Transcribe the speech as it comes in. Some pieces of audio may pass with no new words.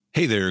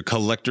Hey there,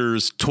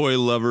 collectors, toy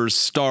lovers,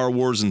 Star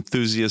Wars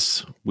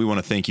enthusiasts. We want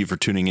to thank you for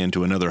tuning in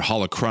to another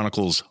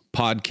Holochronicles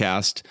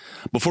podcast.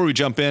 Before we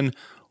jump in,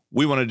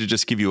 we wanted to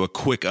just give you a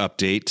quick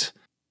update.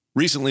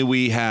 Recently,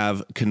 we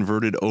have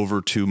converted over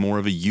to more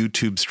of a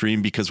YouTube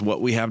stream because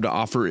what we have to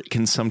offer it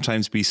can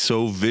sometimes be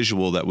so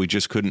visual that we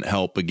just couldn't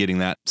help but getting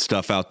that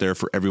stuff out there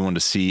for everyone to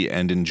see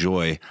and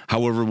enjoy.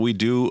 However, we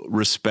do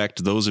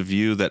respect those of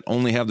you that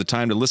only have the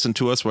time to listen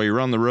to us while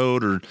you're on the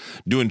road or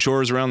doing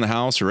chores around the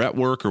house or at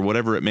work or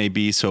whatever it may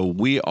be. So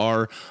we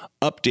are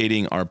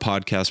updating our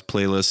podcast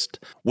playlist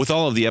with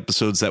all of the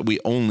episodes that we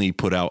only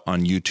put out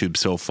on YouTube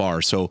so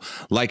far. So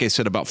like I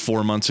said, about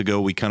 4 months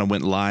ago, we kind of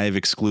went live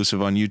exclusive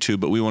on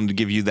YouTube, but we wanted to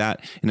give you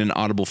that in an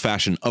audible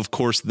fashion. Of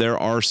course, there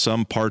are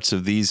some parts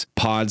of these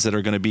pods that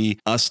are going to be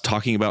us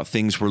talking about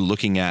things we're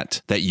looking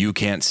at that you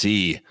can't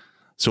see.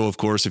 So, of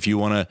course, if you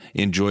want to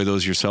enjoy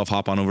those yourself,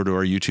 hop on over to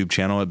our YouTube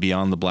channel at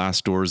Beyond the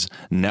Blast Doors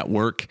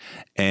Network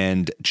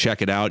and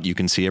check it out. You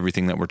can see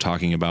everything that we're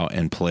talking about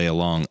and play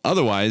along.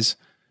 Otherwise,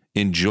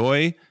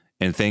 enjoy,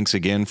 and thanks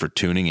again for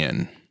tuning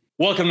in.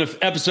 Welcome to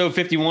episode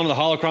 51 of the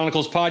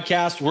Holochronicles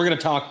podcast. We're going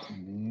to talk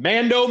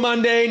Mando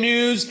Monday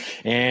news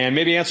and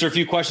maybe answer a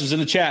few questions in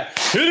the chat.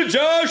 Hit it,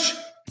 Josh!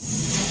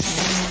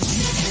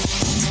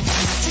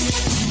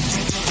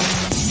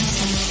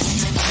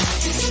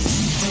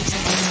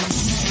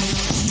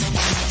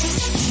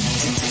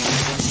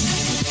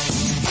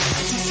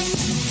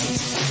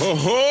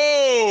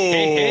 Oh,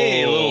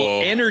 Hey, a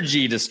little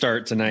energy to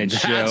start tonight's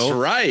show. That's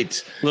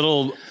right.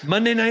 Little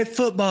Monday Night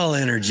Football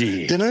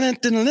energy. Hey,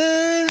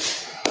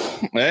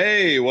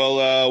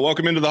 well,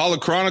 welcome into the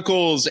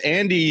Holochronicles.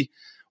 Andy,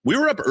 we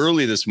were up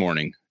early this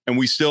morning, and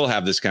we still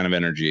have this kind of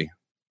energy.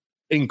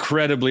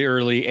 Incredibly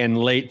early and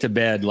late to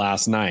bed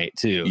last night,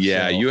 too.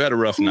 Yeah, So, you had a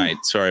rough night.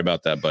 Sorry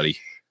about that, buddy.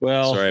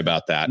 well, Sorry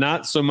about that.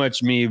 not so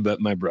much me,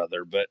 but my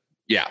brother. But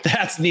Yeah.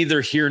 that's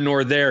neither here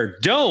nor there.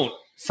 Don't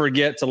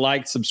forget to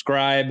like,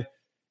 subscribe,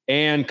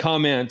 and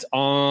comment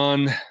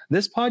on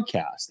this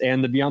podcast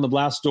and the Beyond the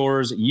Blast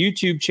Doors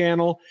YouTube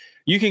channel.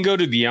 You can go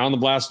to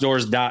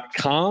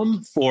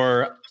beyondtheblastdoors.com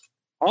for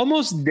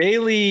almost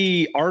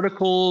daily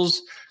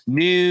articles,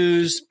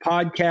 news,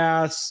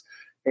 podcasts,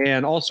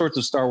 and all sorts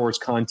of Star Wars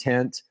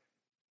content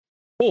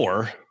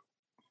for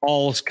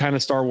all kind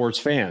of Star Wars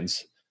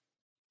fans.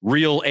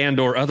 Real and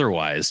or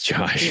otherwise,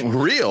 Josh.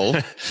 Real?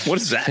 What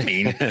does that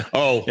mean?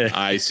 Oh,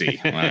 I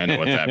see. I know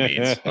what that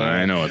means.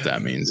 I know what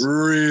that means.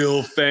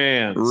 Real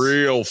fans.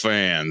 Real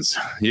fans.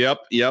 Yep.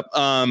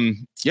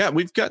 Yeah,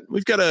 we've got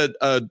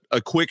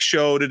a quick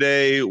show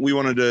today. We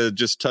wanted to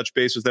just touch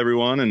base with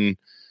everyone and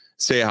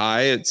say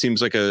hi. It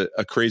seems like a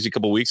crazy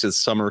couple of weeks as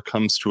summer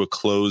comes to a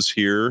close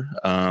here.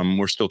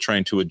 We're still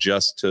trying to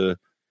adjust to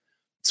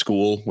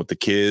school with the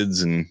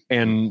kids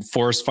and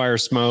forest fire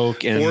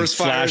smoke and forest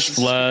flash fires.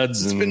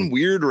 floods. It's and been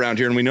weird around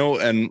here, and we know,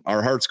 and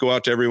our hearts go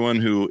out to everyone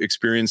who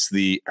experienced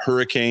the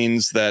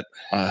hurricanes that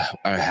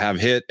have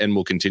hit and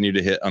will continue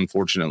to hit,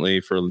 unfortunately,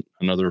 for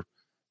another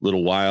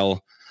little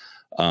while.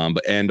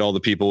 And all the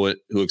people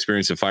who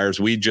experienced the fires.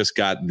 We just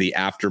got the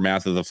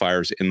aftermath of the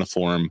fires in the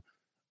form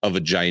of a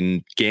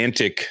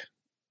gigantic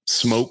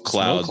smoke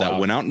cloud that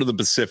went out into the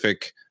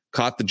Pacific,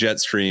 caught the jet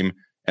stream,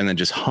 and then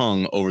just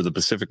hung over the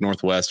Pacific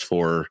Northwest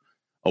for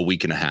a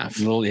week and a half.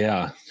 Well,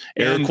 yeah.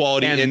 Air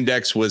quality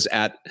index was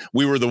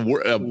we were the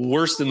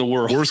worst in the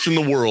world. Worst in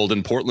the world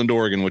in Portland,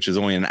 Oregon, which is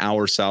only an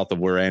hour south of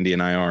where Andy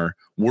and I are.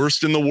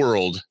 Worst in the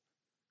world.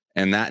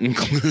 And that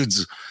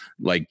includes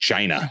like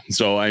China.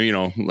 So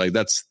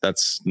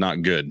that's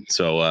not good.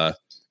 So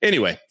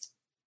anyway.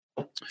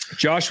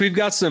 Josh, we've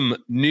got some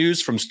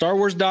news from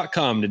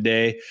StarWars.com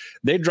today.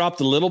 They dropped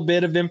a little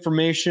bit of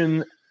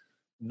information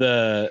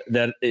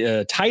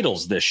that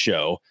titles this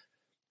show,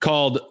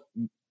 called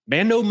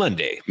Mando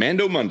Monday.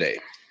 Mando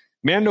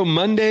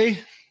Monday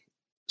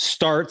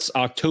starts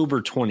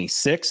October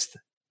 26th,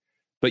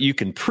 but you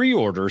can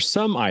pre-order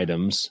some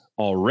items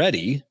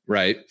already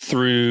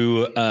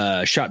through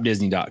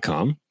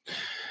shopdisney.com.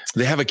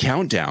 They have a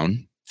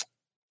countdown.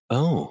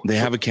 Oh, they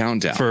have a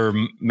countdown for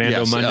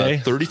Mando Monday.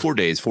 34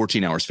 days,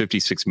 14 hours,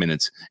 56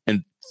 minutes,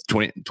 and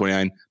 20,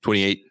 29,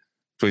 28,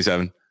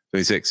 27,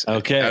 26.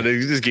 Okay.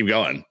 Just keep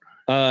going.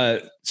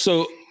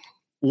 So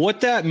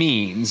what that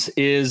means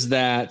is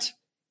that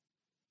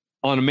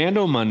on a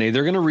Mando Monday,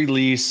 they're going to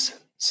release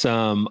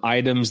some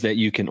items that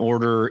you can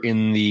order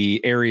in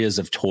the areas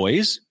of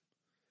toys.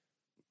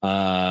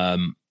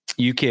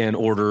 You can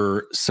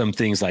order some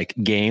things like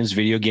games,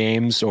 video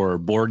games, or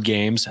board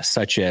games,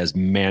 such as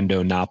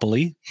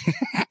Mandonopoly.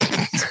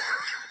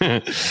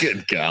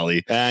 Good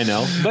golly. I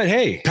know. But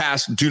hey.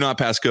 Do not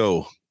pass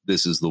go.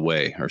 This is the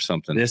way, or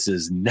something. This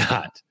is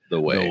not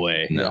the way. The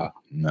way. No.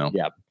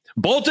 Yeah.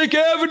 Baltic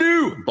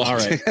Avenue. All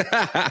right.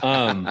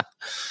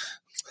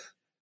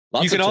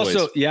 You can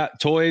also,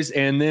 toys,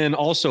 and then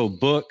also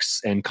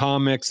books and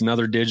comics and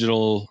other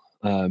digital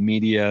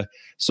media.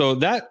 So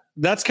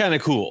that's kind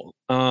of cool.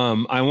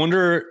 I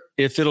wonder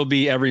if it'll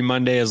be every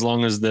Monday as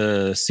long as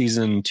the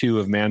season 2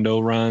 of Mando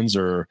runs,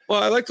 or.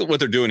 Well, I like what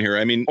they're doing here.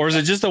 I mean, or is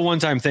it just a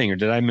one-time thing, or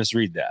did I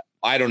misread that?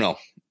 I don't know.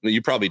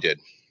 You probably did,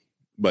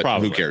 but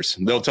Probably. who cares?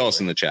 They'll tell us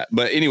in the chat.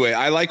 But anyway,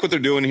 I like what they're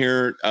doing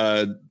here.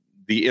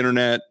 The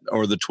internet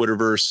or the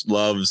Twitterverse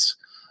loves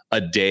a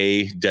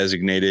day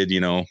designated,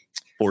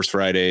 Force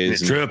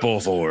Fridays. Triple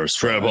Force,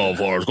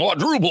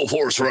 Quadruple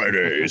Force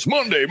Fridays.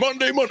 Monday.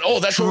 Oh,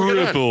 that's what we're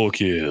gonna triple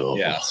kill.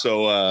 Yeah.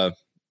 So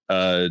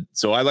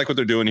I like what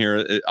they're doing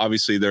here.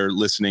 Obviously, they're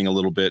listening a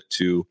little bit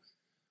to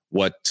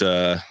what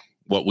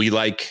we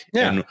like.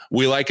 Yeah. And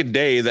we like a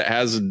day that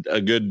has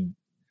a good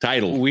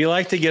title. We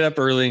like to get up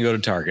early and go to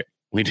Target.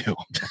 We do.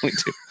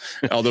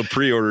 Although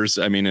pre-orders,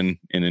 I mean,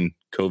 in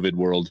COVID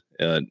world,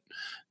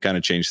 kind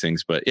of change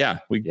things. But yeah,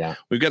 we've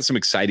got some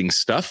exciting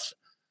stuff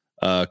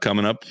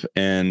coming up,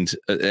 and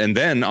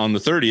then on the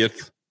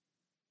 30th,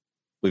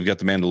 we've got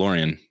the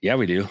Mandalorian. Yeah,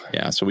 we do.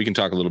 Yeah, so we can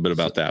talk a little bit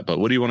about that. But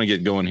what do you want to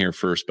get going here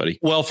first, buddy?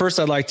 Well, first,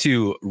 I'd like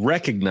to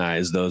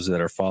recognize those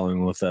that are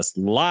following with us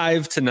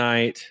live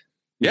tonight.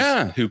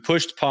 Yeah, who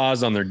pushed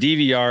pause on their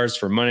DVRs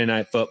for Monday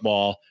Night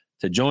Football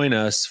to join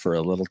us for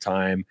a little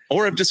time,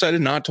 or have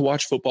decided not to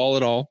watch football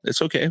at all.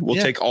 It's okay.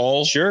 We'll take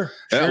all. Sure.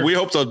 We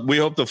hope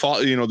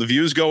the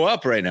views go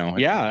up right now.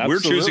 Yeah, we're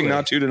choosing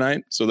not to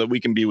tonight so that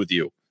we can be with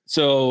you.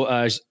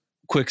 So,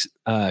 quick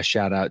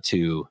shout out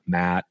to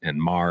Matt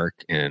and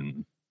Mark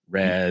and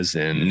Rez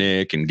and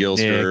Nick and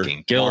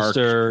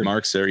Gilster.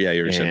 Mark's there. Yeah,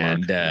 you already said Mark.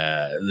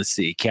 And let's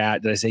see,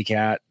 Kat. Did I say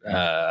Kat?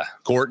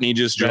 Courtney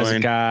just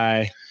joined.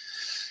 Guy.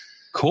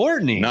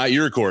 Courtney, not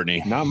your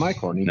Courtney, not my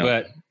Courtney,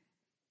 no.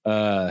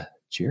 But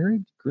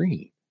Jared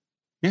Green.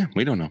 Yeah,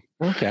 we don't know.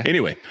 Okay.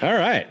 Anyway, all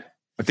right.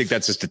 I think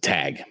that's just a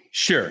tag.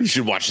 Sure. You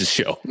should watch this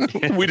show.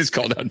 We just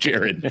called out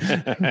Jared.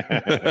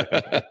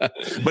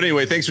 But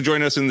anyway, thanks for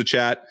joining us in the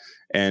chat,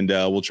 and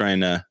we'll try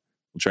and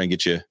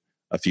get you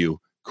a few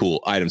cool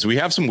items. We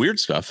have some weird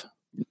stuff.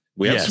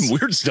 We have some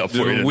weird stuff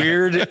for you.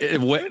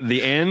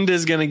 The end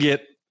is going to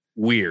get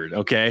weird.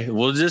 Okay.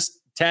 We'll just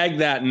tag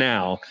that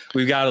now.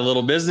 We've got a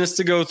little business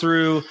to go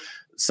through,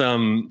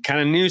 some kind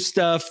of new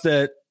stuff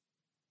that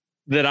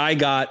I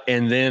got,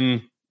 and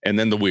then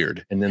the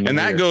weird. And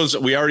that goes,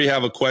 we already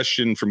have a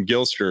question from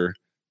Gilster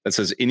that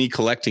says, any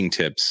collecting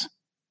tips?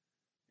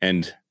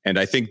 And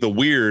I think the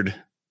weird,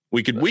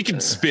 we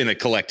could spin a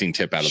collecting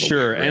tip out of the sure.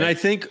 weird, right? And I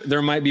think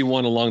there might be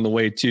one along the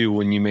way too,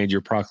 when you made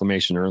your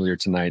proclamation earlier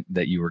tonight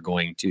that you were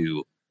going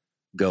to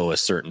go a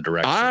certain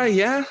direction.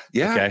 Yeah.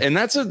 Okay. And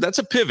that's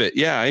a pivot.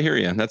 Yeah, I hear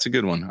you. That's a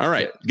good one. All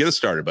right. Get us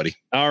started, buddy.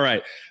 All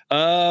right.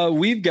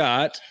 We've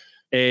got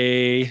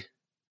a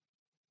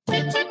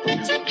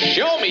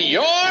show me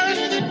your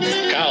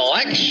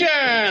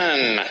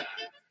collection.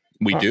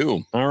 We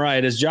do. All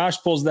right. As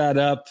Josh pulls that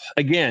up,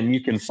 again,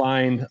 you can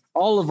find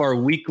all of our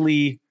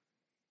weekly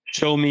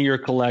Show Me Your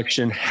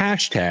Collection,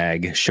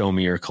 hashtag Show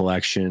Me Your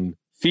Collection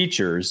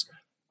features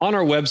on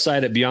our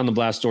website at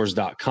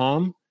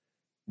beyondtheblastdoors.com.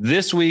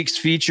 This week's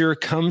feature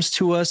comes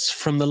to us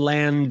from the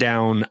land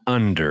down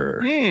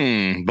under.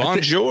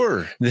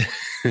 Bonjour.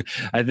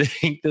 I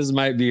think this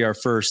might be our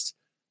first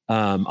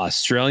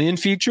Australian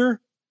feature.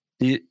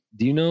 Do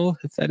you know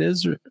if that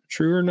is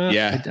true or not?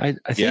 Yeah. I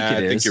think it is.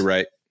 I think you're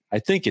right. I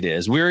think it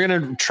is. We're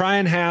going to try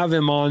and have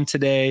him on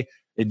today.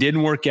 It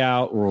didn't work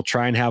out. We'll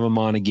try and have him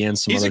on again.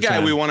 He's a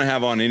guy we want to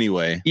have on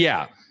anyway.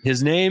 Yeah.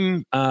 His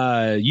name,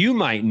 you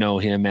might know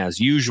him as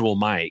Usual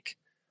Mike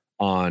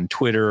on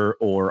Twitter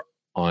or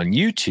on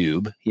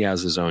YouTube. He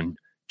has his own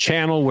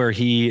channel where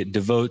he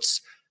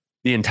devotes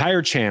the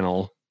entire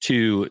channel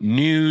to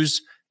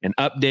news and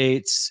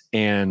updates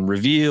and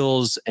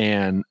reveals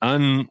and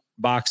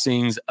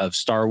unboxings of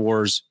Star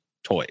Wars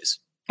toys.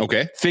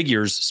 Okay.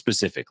 Figures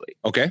specifically.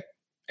 Okay.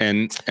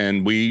 And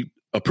we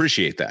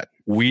appreciate that.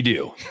 We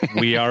do.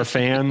 We are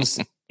fans.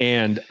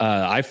 And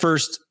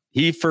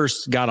he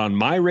first got on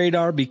my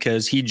radar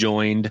because he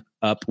joined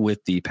up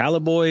with the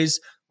Pallet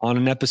Boys on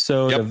an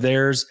episode of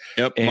theirs.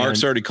 Yep. And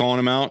Mark's already calling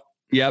him out.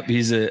 Yep.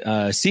 He's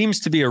seems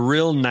to be a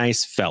real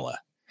nice fella.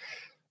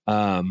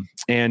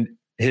 And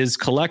his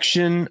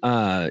collection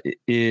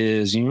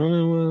is,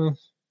 do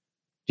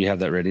you have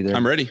that ready there?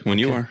 I'm ready when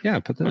you are. Yeah.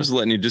 Put that. I was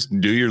letting you just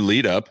do your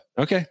lead up.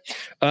 Okay.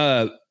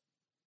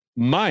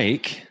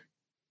 Mike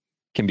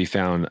can be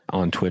found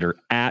on Twitter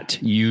at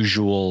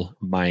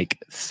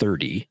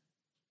usualmike30.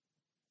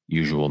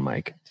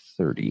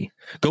 Usualmike30.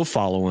 Go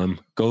follow him.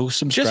 Go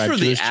subscribe just for to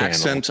the his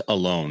accent channel.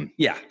 alone.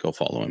 Yeah, go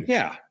follow him.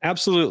 Yeah,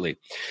 absolutely.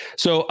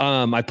 So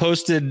I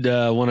posted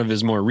one of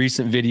his more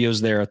recent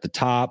videos there at the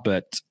top,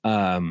 but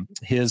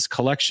his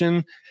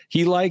collection,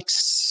 he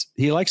likes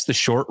the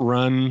short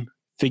run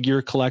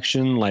figure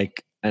collection,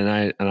 like.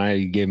 And I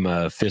gave him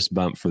a fist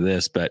bump for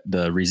this, but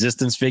the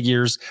Resistance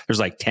figures,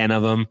 there's like 10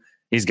 of them.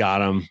 He's got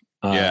them.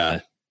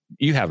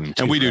 You have them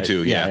too, and we right?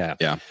 do too.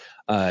 Yeah.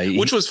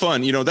 Which was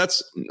fun.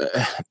 That's,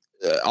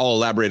 I'll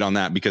elaborate on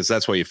that because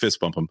that's why you fist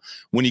bump them.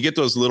 When you get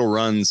those little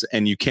runs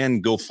and you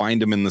can go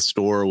find them in the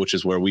store, which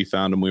is where we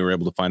found them. We were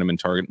able to find them in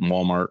Target and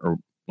Walmart, or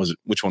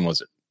which one was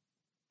it?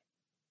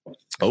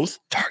 Both?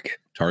 Target.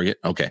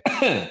 Okay.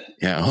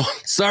 Yeah. Oh,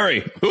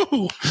 sorry.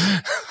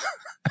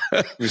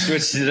 We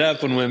switched it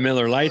up when we went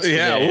Miller Lights.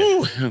 Yeah.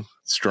 Today. Ooh.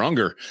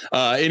 stronger.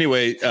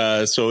 Anyway,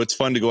 so it's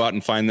fun to go out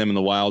and find them in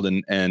the wild,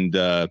 and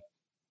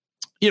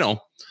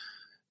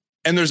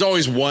and there's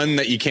always one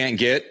that you can't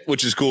get,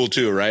 which is cool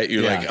too, right?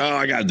 You're like, oh,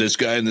 I got this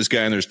guy, and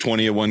there's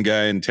 20 of one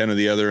guy and 10 of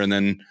the other, and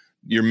then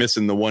you're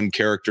missing the one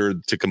character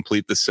to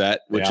complete the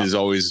set, which is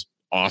always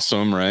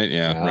awesome, right?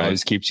 Yeah, right.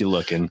 Always keeps you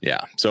looking.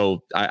 Yeah,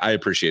 so I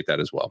appreciate that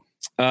as well.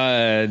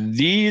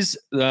 These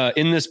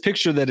in this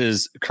picture that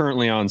is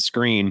currently on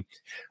screen,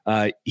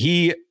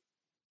 he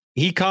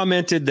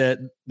commented that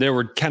there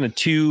were kind of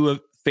two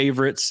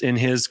favorites in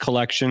his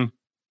collection,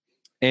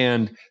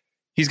 and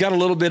he's got a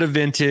little bit of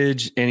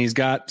vintage and he's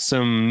got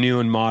some new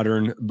and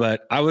modern,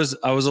 but I was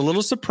a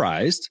little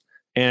surprised,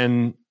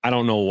 and I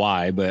don't know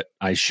why, but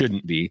I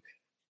shouldn't be,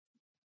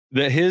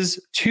 that his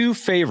two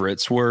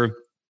favorites were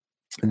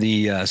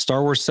the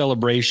Star Wars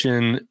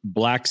Celebration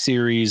Black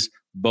Series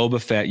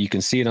Boba Fett. You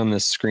can see it on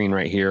this screen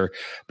right here,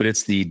 but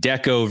it's the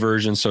deco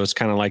version. So it's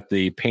kind of like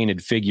the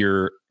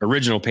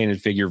original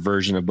painted figure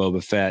version of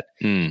Boba Fett.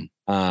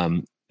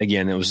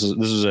 Again, this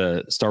was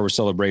a Star Wars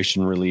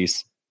Celebration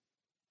release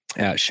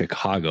at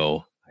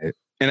Chicago.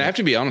 And I have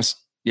to be honest.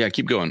 Yeah,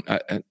 keep going.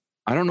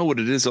 I don't know what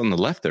it is on the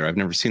left there. I've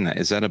never seen that.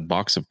 Is that a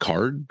box of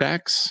card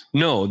backs?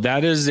 No,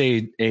 that is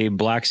a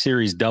Black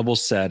Series double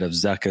set of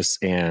Zuckuss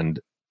and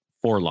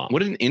Forlom.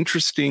 What an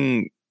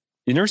interesting...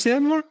 You never seen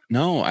that before?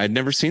 No, I'd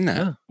never seen that.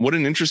 Yeah. What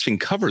an interesting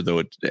cover,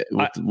 though,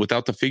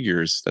 without the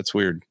figures. That's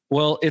weird.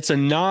 Well, it's a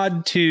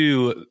nod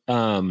to...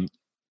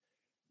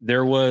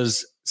 there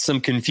was some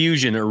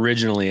confusion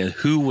originally of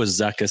who was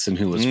Zuckuss and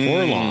who was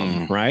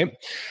Forlom, right?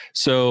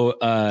 So...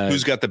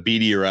 who's got the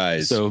beadier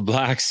eyes? So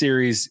Black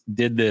Series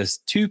did this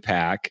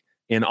 2-pack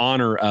in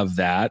honor of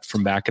that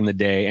from back in the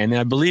day, and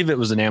I believe it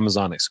was an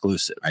Amazon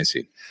exclusive. I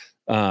see.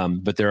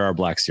 But there are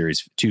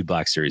two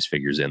Black Series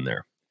figures in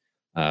there.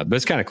 But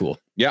it's kind of cool.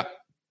 Yeah.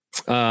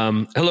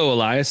 Hello,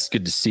 Elias.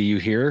 Good to see you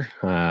here.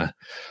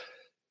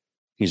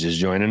 He's just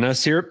joining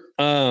us here.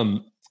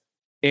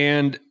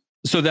 And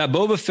so that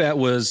Boba Fett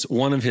was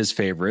one of his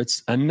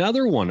favorites.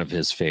 Another one of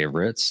his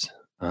favorites.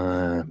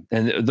 And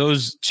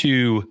those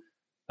two,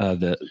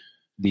 the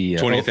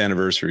 20th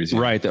anniversaries.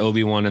 Right. The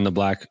Obi-Wan and the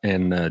Black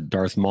and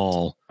Darth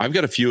Maul. I've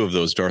got a few of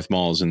those Darth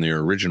Mauls in the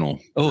original.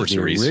 Oh, the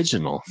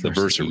original. The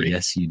versary.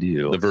 Yes, you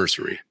do. The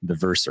versary. The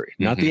versary.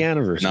 Not the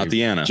anniversary. Not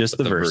the Anna. Just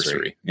the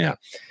versary. Yeah.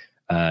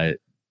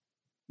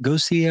 Go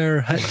see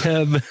our hot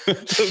tub.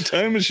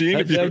 Time machine.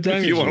 If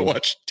you want to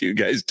watch two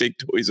guys take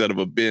toys out of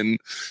a bin,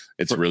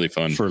 it's really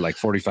fun. For like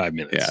 45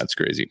 minutes. Yeah, it's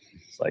crazy.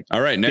 It's like,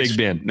 all right, big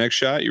bin. Next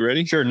shot. You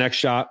ready? Sure. Next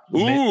shot.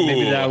 Ooh.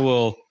 Maybe that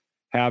will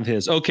have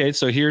his. Okay,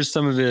 so here's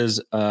some of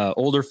his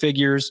older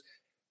figures.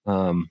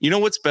 You know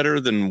what's better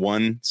than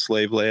one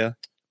Slave Leia?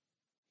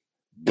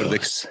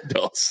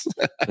 Dos.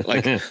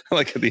 I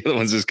like the other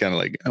one's just kind of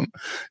like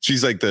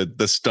she's like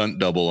the stunt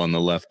double on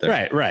the left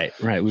there.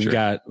 Right. We've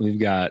got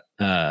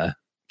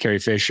Carrie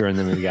Fisher, and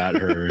then we've got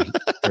her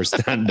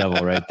stunt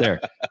double right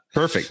there.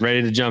 Perfect.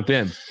 Ready to jump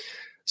in.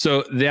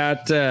 So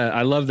that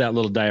I love that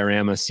little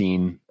diorama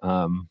scene.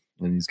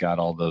 And he's got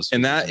all those.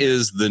 And that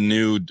is the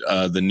new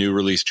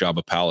release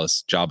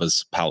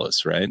Jabba's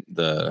Palace, right?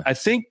 I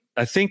think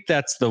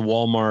that's the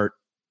Walmart.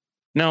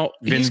 Now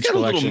he's got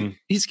collection.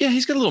 He's got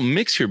a little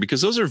mix here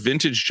because those are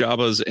vintage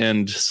Jabbas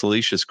and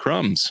Salacious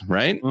Crumbs,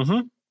 right?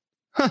 Mm-hmm.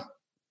 Huh.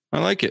 I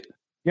like it.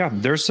 Yeah,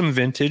 there's some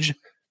vintage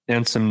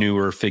and some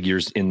newer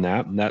figures in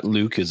that. That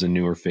Luke is a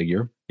newer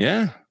figure.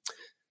 Yeah.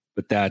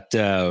 But that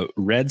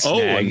red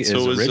snag is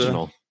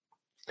original.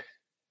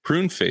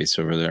 Prune Face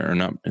over there, or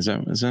not? Is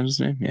that his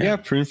name? Yeah,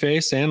 Prune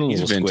Face and a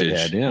little squid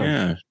head.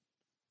 Yeah.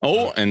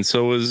 Oh, and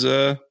so is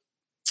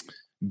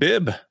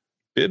Bib.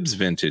 Bib's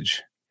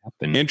vintage.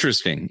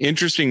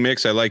 Interesting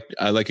mix. I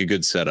like a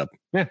good setup.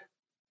 Yeah.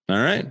 All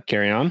right.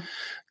 Carrying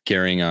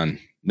on.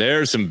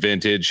 There's some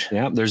vintage.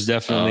 Yeah, there's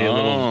definitely a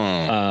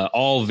little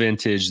all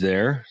vintage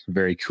there.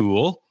 Very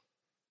cool.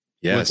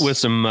 Yes. With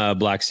some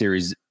Black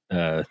Series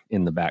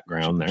in the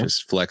background there.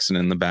 Just flexing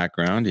in the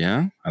background.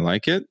 Yeah, I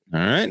like it.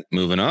 All right,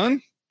 moving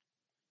on.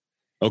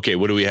 Okay,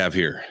 what do we have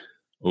here?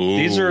 Ooh.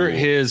 These are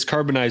his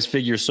carbonized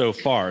figures so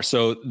far.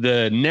 So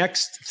the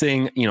next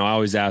thing, I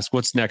always ask,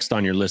 what's next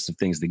on your list of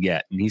things to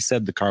get? And he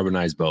said the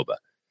carbonized Boba.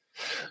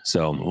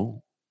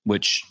 So,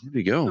 which where'd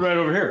he go? Right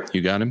over here.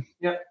 You got him?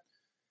 Yeah.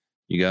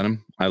 You got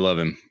him? I love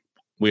him.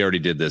 We already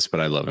did this, but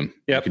I love him.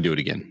 Yeah, we can do it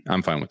again.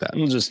 I'm fine with that.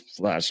 We'll just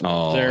flash him.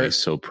 Oh, there. He's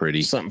so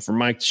pretty. Something for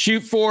Mike to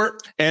shoot for.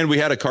 And we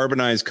had a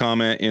carbonized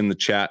comment in the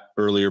chat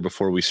earlier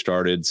before we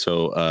started.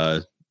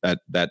 So,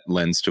 that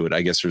lends to it.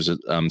 I guess there's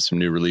some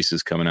new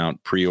releases coming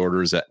out,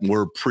 pre-orders that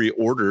were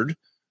pre-ordered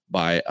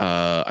by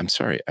I'm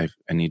sorry, I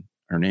need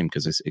her name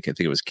because I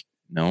think it was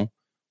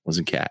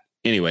wasn't Kat.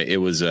 Anyway, it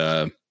was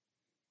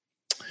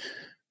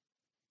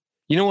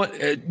you know what?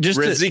 Just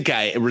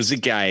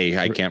Rezikai.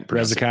 I can't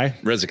pronounce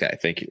Rezikai.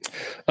 Thank you.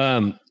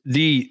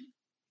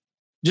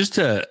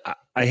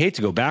 I hate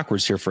to go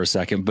backwards here for a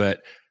second, but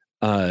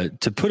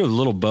to put a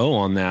little bow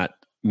on that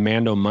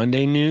Mando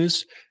Monday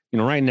news.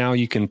 Right now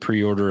you can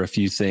pre-order a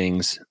few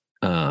things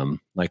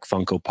like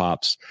Funko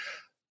Pops,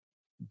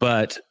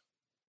 but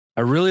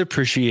I really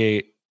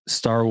appreciate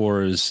Star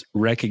Wars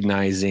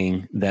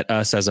recognizing that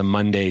us as a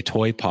Monday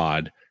toy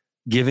pod,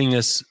 giving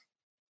us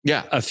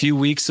a few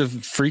weeks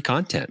of free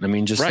content. I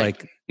mean, just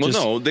like,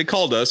 no, they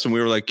called us and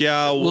we were like,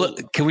 well,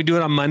 can we do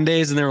it on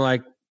Mondays? And they were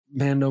like,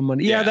 man, no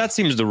Monday. Yeah, that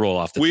seems to roll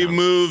off the We tongue.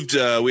 moved,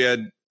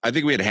 I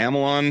think we had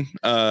Hamill on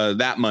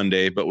that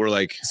Monday, but we're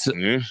like,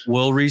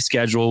 we'll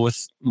reschedule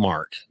with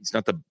Mark.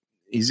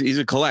 He's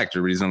a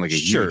collector, but he's not like a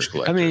huge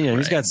collector. I mean,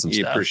 he's got some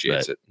stuff. He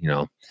appreciates it.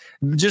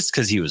 Just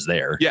because he was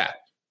there. Yeah.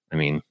 I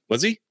mean,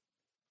 was he?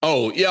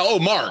 Oh, yeah. Oh,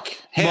 Mark.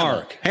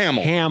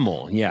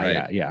 Hamill. Yeah,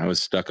 right. yeah. I was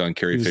stuck on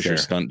Carrie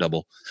Fisher's stunt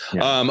double.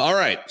 Yeah. All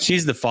right.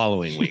 She's the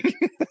following week.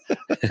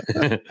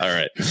 All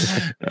right.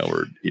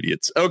 We're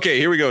idiots. Okay,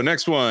 here we go.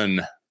 Next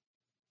one.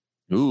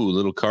 Ooh,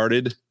 little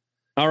carded.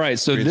 All right.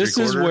 So this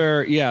is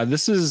where,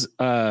 this is.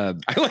 I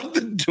like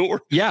the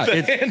door. Yeah.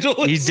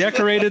 He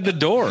decorated the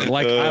door.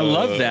 Like, I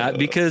love that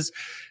because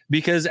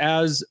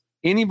as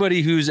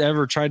anybody who's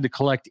ever tried to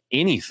collect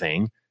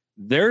anything,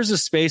 there's a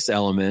space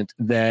element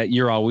that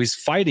you're always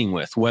fighting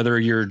with, whether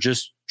you're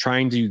just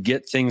trying to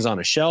get things on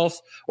a shelf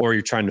or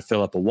you're trying to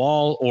fill up a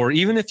wall, or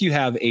even if you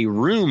have a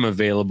room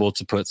available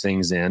to put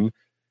things in,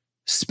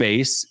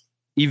 space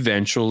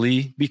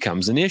eventually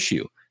becomes an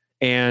issue.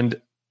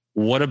 And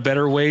what a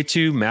better way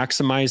to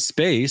maximize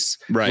space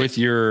with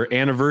your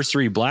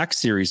anniversary Black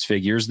Series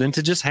figures than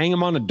to just hang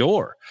them on a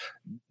door.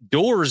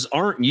 Doors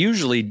aren't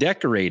usually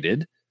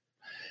decorated.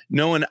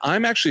 No, and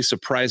I'm actually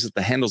surprised that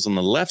the handle's on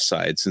the left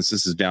side since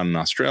this is down in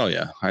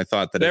Australia. I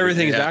thought that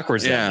everything's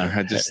backwards. Yeah,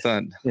 I just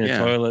thought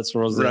toilets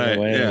rolls the other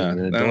way. Yeah,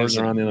 and the doors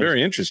are on the other.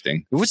 Very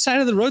interesting. Which side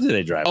of the road do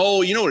they drive?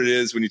 Oh, you know what it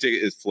is when you take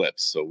it, it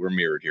flips. So we're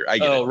mirrored here. I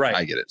get it. Right.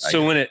 I get it.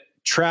 So when it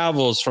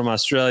travels from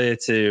Australia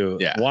to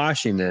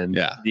Washington,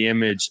 the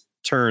image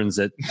turns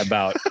at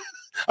about.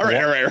 All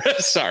right.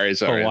 Sorry.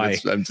 Hawaii.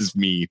 I'm just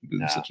me.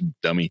 I'm such a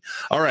dummy.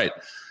 All right.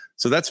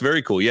 So that's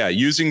very cool. Yeah,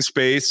 using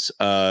space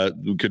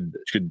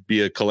could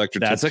be a collector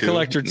tip. That's a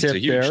collector tip. It's a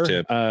huge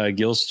tip.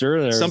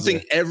 Gilster.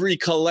 Something every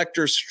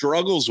collector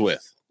struggles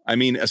with. I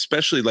mean,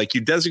 especially like you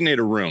designate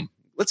a room.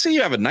 Let's say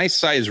you have a nice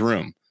size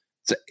room.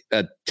 It's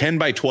a 10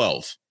 by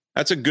 12.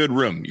 That's a good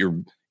room.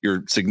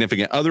 Your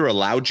significant other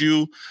allowed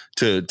you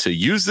to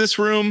use this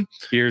room.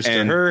 Here's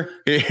to her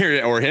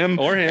or him.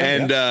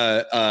 And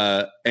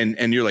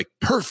and you're like,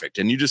 perfect.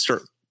 And you just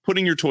start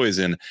putting your toys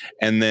in,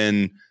 and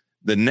then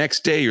the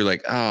next day you're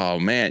like, oh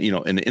man,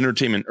 an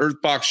Entertainment Earth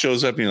box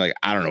shows up and you're like,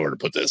 I don't know where to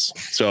put this.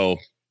 So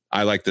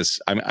I like this.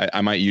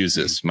 I might use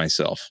this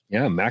myself.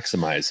 Yeah.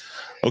 Maximize.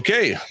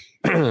 Okay.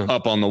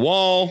 Up on the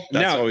wall.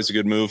 That's always a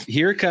good move.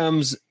 Here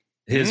comes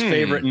his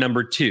favorite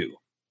number 2.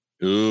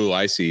 Ooh,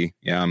 I see.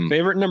 Yeah.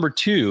 Favorite number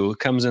 2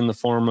 comes in the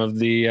form of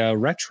the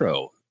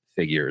retro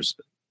figures.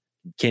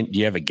 Do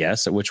you have a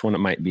guess at which one it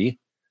might be?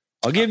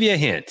 I'll give you a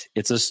hint.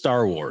 It's a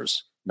Star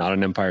Wars, not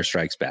an Empire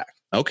Strikes Back.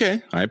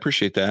 Okay, I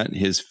appreciate that.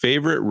 His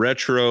favorite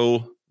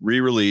retro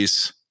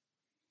re-release,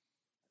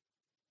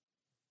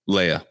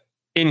 Leia.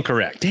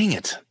 Incorrect. Dang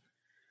it.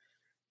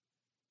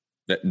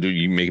 Do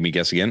you make me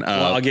guess again?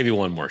 Well, I'll give you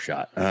one more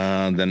shot.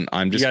 Then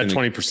I'm just you got a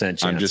 20%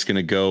 chance. I'm just going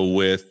to go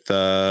with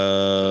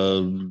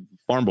Farm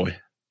Boy.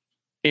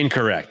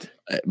 Incorrect.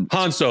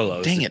 Han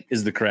Solo. Dang it.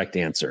 Is the correct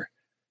answer.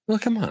 Well,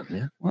 come on,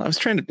 man. Well, I was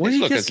trying to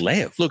look.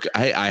 Leia. Look,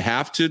 I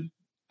have to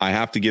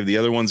give the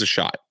other ones a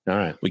shot. All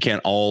right. We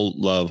can't all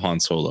love Han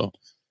Solo,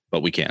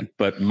 but we can.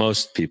 But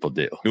most people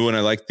do. When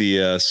I like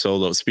the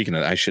Solo, speaking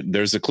of,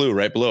 there's a clue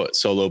right below it.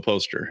 Solo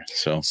poster.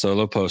 So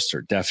Solo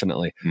poster,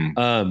 definitely.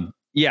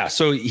 Yeah.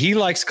 So he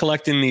likes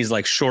collecting these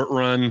like short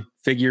run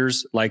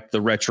figures, like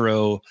the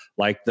retro,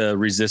 like the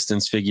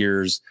Resistance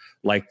figures,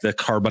 like the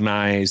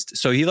carbonized.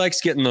 So he likes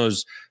getting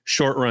those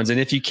short runs. And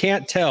if you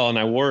can't tell, and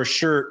I wore a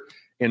shirt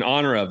in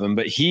honor of him,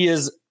 but he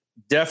is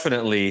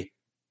definitely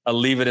a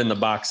leave it in the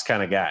box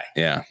kind of guy.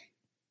 Yeah.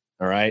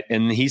 All right.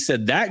 And he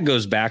said that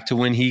goes back to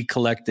when he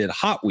collected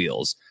Hot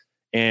Wheels.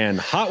 And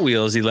Hot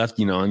Wheels he left,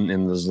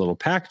 in those little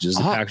packages.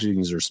 The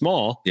packagings are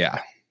small. Yeah.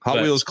 Hot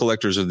Wheels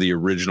collectors are the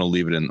original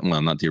leave it in.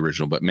 Well, not the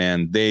original, but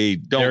man, they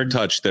don't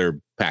touch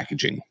their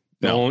packaging.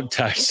 Don't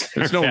touch.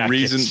 There's no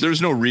reason.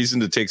 There's no reason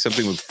to take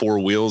something with 4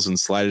 wheels and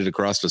slide it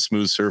across a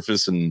smooth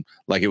surface and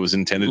like it was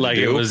intended to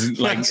do. It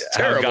was like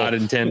how God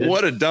intended.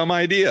 What a dumb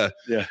idea.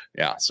 Yeah.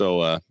 Yeah.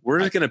 So we're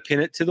just going to pin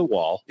it to the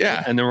wall.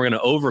 Yeah. And then we're going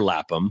to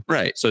overlap them.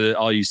 Right. So that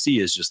all you see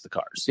is just the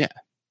cars. Yeah.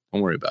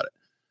 Don't worry about it.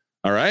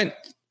 All right.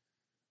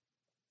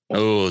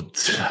 Oh,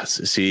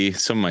 see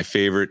some of my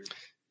favorite.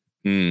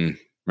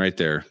 Right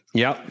there.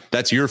 Yep.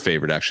 That's your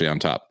favorite actually on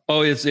top.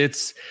 Oh, it's in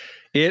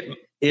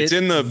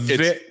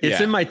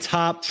my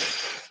top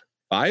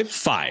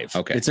 5.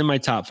 Okay. It's in my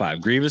top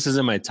 5. Grievous is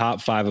in my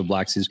top 5 of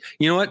Black Series.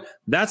 You know what?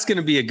 That's going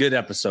to be a good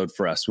episode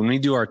for us when we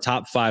do our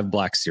top 5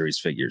 Black Series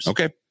figures.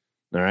 Okay.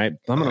 All right.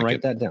 I'm going to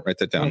write that down. Write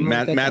that down.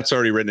 Matt's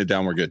already written it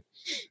down. We're good.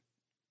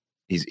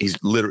 He's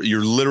literally,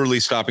 you're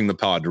literally stopping the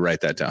pod to write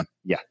that down.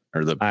 Yeah.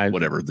 Or the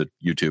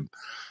YouTube.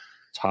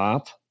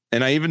 Top.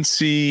 And I even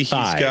see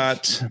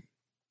 5.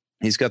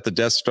 He's got the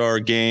Death Star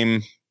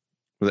game,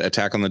 the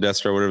Attack on the Death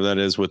Star, whatever that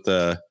is, with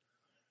the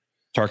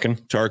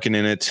Tarkin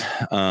in it.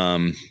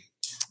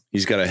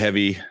 He's got a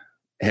heavy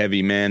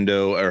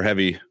Mando or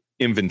heavy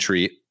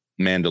infantry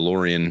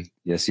Mandalorian.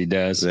 Yes, he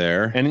does.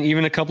 There. And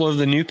even a couple of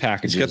the new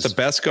packages. He's got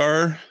the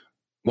Beskar.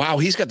 Wow,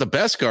 he's got the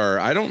Beskar.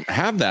 I don't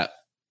have that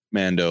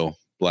Mando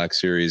Black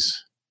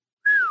Series.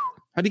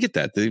 How'd you get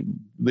that?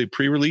 They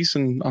pre-release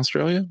in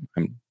Australia?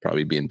 I'm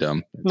probably being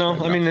dumb. No,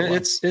 I mean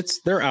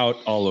they're out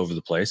all over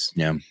the place.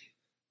 Yeah.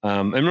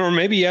 And or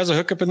maybe he has a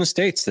hookup in the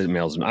States that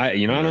mails them. I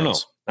don't know.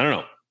 I don't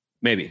know.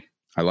 Maybe.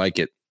 I like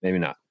it. Maybe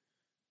not.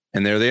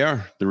 And there they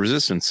are, the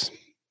Resistance.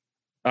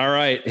 All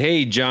right.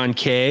 Hey, John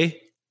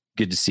K.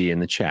 Good to see you in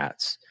the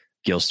chats.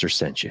 Gilster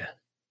sent you.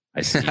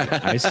 I see you.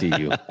 I see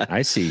you.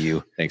 I see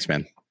you. Thanks,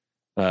 man.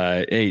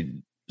 Hey,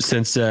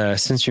 since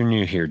you're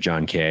new here,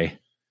 John K.,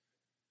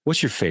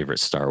 what's your favorite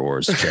Star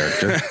Wars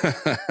character?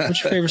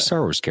 What's your favorite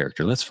Star Wars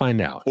character? Let's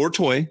find out. Or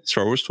toy.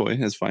 Star Wars toy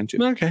is fine too.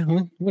 Okay,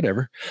 well,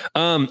 whatever.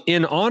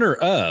 In honor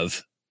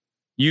of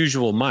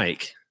Usual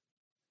Mike,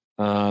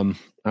 I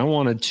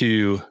wanted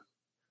to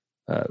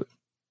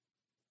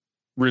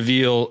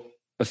reveal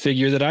a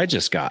figure that I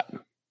just got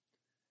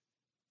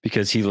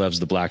because he loves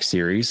the Black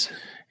Series.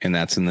 And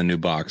that's in the new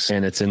box.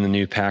 And it's in the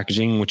new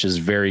packaging, which is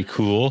very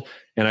cool.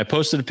 And I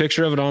posted a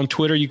picture of it on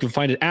Twitter. You can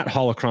find it at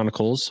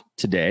Holochronicles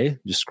today.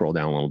 Just scroll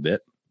down a little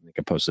bit. I think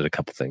I posted a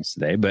couple things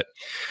today. But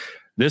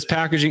this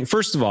packaging,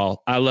 first of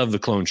all, I love the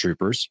Clone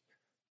Troopers.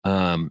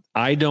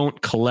 I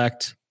don't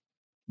collect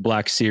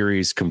Black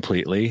Series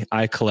completely.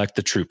 I collect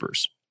the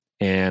Troopers.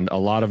 And a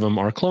lot of them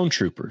are Clone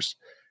Troopers.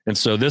 And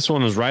so this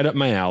one was right up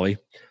my alley.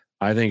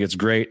 I think it's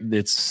great.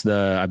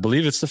 I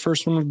believe it's the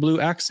first one with blue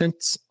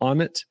accents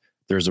on it.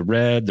 There's a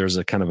red, there's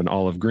a kind of an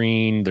olive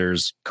green,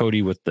 there's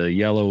Cody with the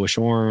yellowish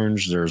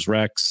orange, there's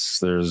Rex,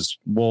 there's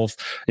Wolf.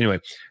 Anyway,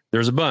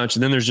 there's a bunch.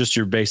 And then there's just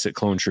your basic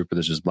Clone Trooper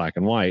that's just black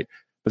and white.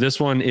 But this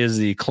one is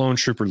the Clone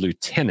Trooper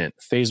Lieutenant,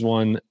 Phase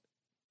 1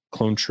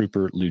 Clone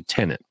Trooper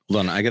Lieutenant.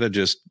 Hold on, I got to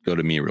just go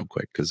to me real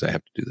quick because I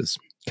have to do this.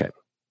 Okay.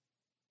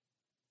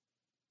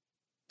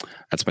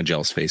 That's my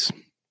jealous face.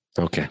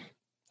 Okay.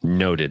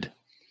 Noted.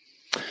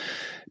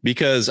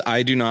 Because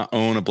I do not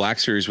own a Black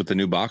Series with the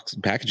new box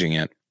packaging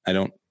yet. I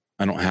don't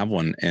have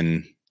one,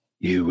 and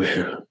you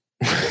will.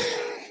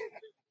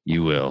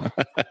 You will.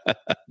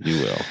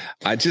 You will.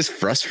 I'm just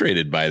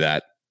frustrated by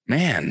that,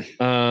 man.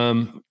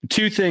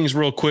 Two things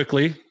real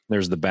quickly.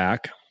 There's the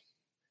back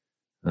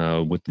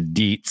with the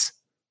deets.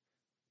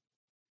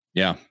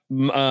 Yeah.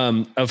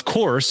 Of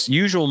course,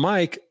 Usual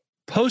Mike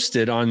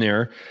posted on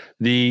there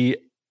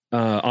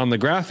on the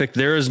graphic.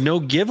 There is no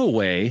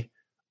giveaway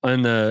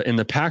in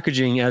the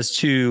packaging as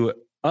to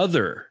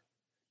other.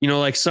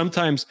 Like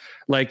sometimes,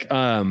 like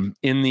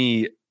in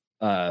the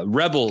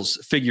Rebels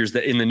figures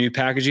that in the new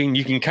packaging,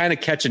 you can kind of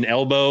catch an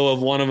elbow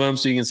of one of them.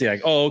 So you can see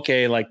like, oh,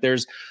 okay, like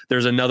there's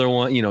another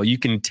one, you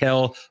can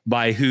tell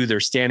by who they're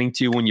standing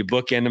to when you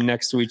bookend them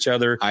next to each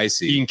other. I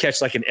see. You can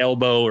catch like an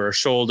elbow or a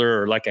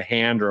shoulder or like a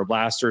hand or a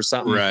blaster or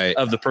something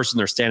of the person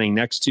they're standing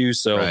next to.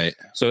 So,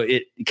 so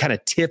it kind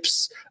of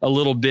tips a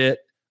little bit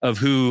of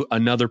who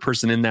another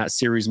person in that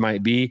series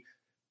might be.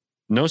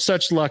 No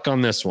such luck on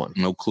this one.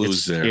 No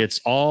clues there.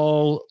 It's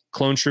all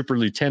Clone Trooper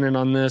Lieutenant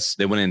on this.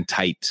 They went in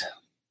tight.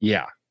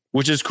 Yeah.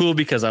 Which is cool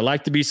because I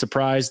like to be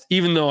surprised,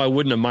 even though I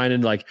wouldn't have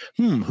minded like,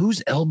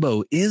 whose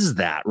elbow is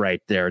that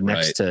right there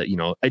next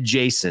to,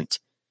 adjacent.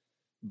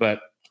 But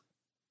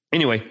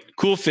anyway,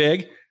 cool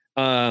fig.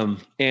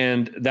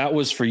 And that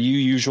was for you,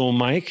 Usual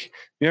Mike.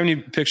 Do you have any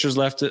pictures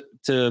left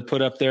to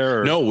put up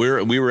there? Or? No,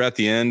 we were at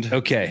the end.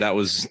 Okay. That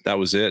was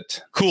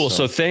it. Cool.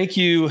 So thank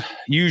you,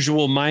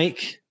 Usual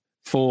Mike,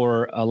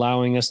 for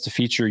allowing us to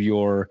feature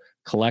your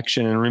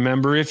collection. And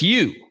remember, if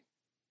you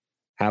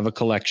have a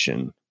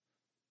collection,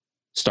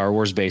 Star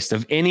Wars based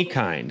of any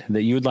kind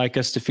that you would like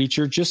us to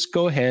feature, just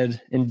go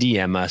ahead and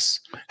DM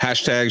us.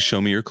 # show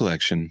me your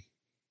collection.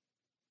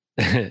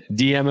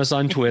 DM us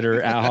on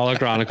Twitter at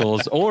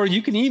Holochronicles, or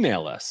you can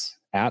email us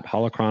at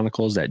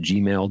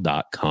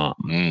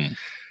holochronicles@gmail.com.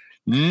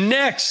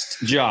 Next,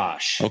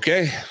 Josh.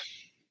 Okay.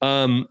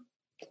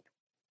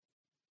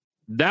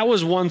 That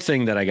was one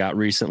thing that I got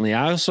recently.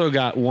 I also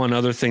got one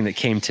other thing that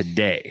came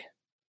today.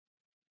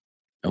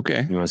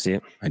 Okay. You want to see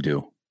it? I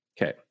do.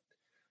 Okay.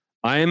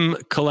 I'm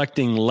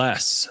collecting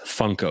less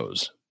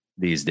Funkos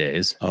these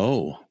days.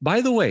 Oh. By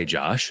the way,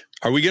 Josh.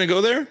 Are we going to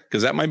go there?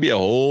 Because that might be a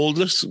whole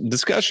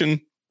discussion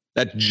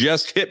that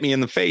just hit me in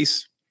the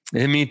face.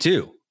 And me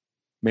too.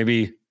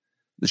 Maybe.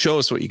 Show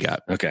us what you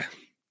got. Okay.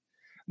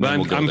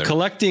 But I'm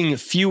collecting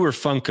fewer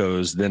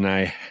Funkos than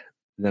I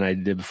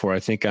did before. I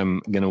think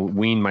I'm going to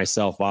wean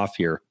myself off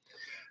here,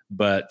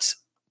 but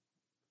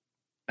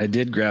I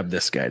did grab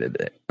this guy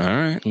today. All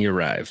right. He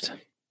arrived.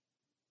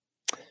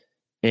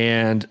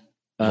 And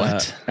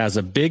as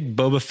a big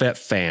Boba Fett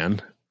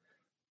fan,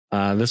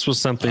 this was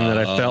something that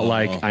I felt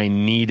like I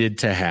needed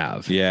to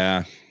have.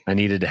 Yeah. I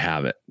needed to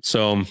have it.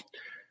 So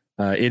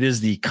it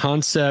is the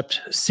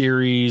concept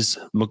series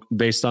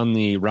based on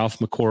the Ralph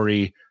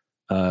McQuarrie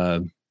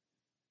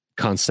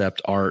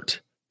concept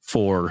art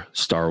for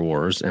Star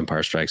Wars,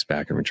 Empire Strikes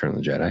Back, and Return of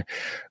the Jedi.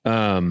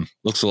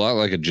 Looks a lot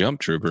like a Jump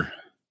Trooper.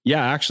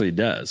 Yeah, actually it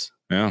does.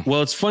 Yeah.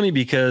 Well, it's funny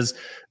because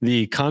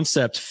the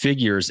concept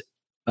figures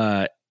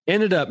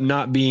ended up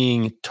not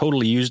being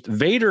totally used.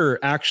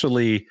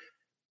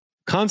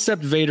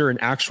 Concept Vader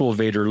and actual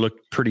Vader look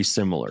pretty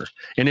similar.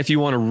 And if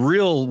you want a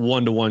real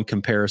one-to-one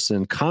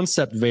comparison,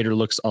 Concept Vader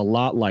looks a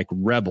lot like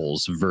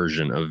Rebels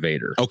version of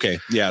Vader. Okay.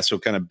 Yeah. So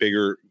kind of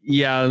bigger.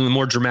 Yeah, and the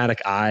more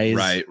dramatic eyes.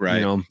 Right.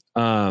 You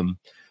know,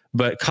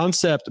 but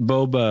Concept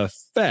Boba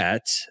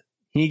Fett,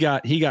 he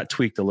got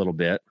tweaked a little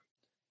bit.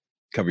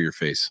 Cover your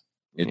face.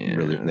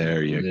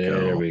 There you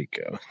go. There we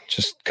go.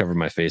 Just cover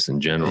my face in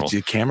general.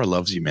 The camera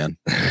loves you, man.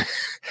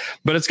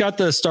 But it's got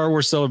the Star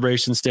Wars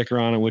Celebration sticker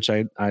on it, which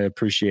I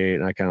appreciate.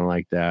 And I kind of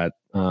like that.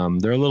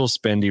 They're a little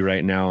spendy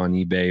right now on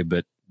eBay,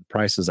 but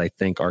prices I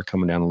think are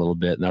coming down a little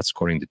bit. And that's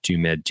according to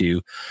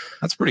 2Med2.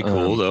 That's pretty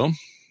cool though.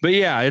 But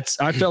yeah,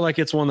 I felt like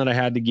it's one that I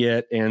had to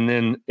get. And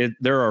then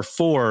there are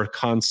 4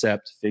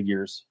 concept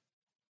figures.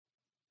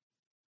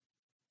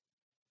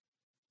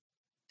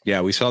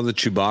 Yeah, we saw the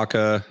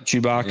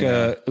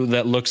Chewbacca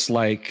that looks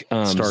like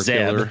Star Zeb.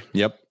 Killer.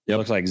 Yep.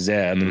 Looks like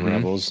Zeb in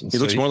Rebels. He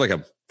looks more like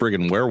a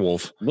friggin'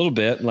 werewolf. A little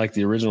bit like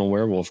the original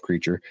werewolf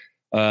creature.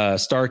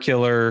 Star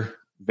Killer,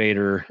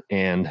 Vader,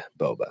 and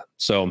Boba.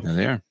 So There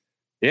they are.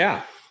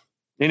 Yeah.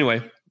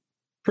 Anyway,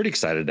 pretty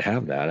excited to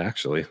have that,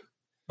 actually.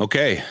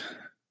 Okay.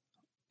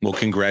 Well,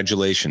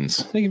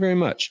 congratulations. Thank you very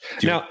much.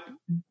 Now,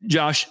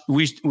 Josh,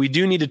 we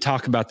do need to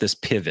talk about this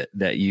pivot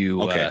that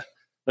you. Okay.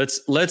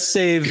 Let's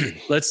save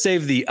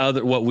the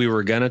other what we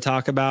were gonna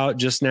talk about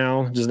just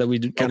now, just that we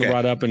kind of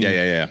brought up, and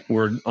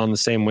we're on the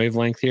same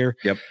wavelength here.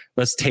 Yep.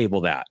 Let's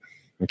table that.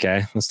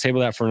 Okay. Let's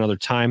table that for another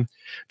time.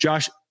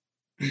 Josh,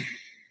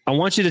 I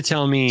want you to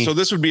tell me. So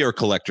this would be our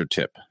collector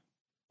tip.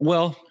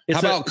 Well,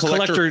 it's how about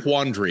collector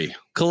quandary?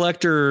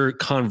 Collector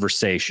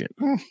conversation.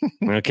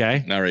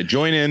 Okay. All right.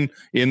 Join in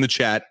the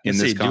chat in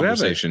this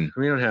conversation.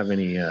 We don't have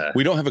any.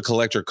 We don't have a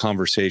collector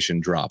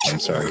conversation drop. I'm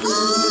sorry.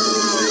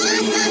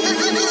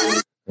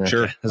 Okay.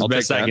 Sure. That's the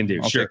best I can do.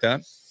 I'll take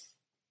that.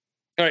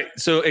 All right.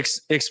 So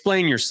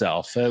explain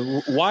yourself.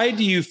 Why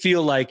do you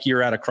feel like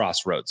you're at a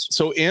crossroads?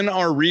 So in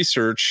our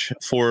research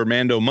for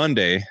Mando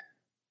Monday,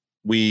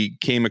 we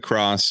came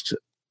across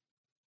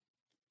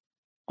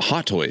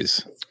Hot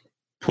Toys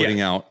putting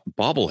out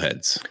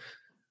bobbleheads.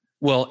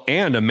 Well,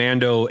 and a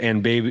Mando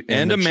and baby.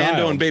 And a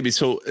Mando and baby.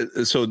 So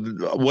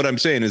what I'm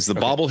saying is the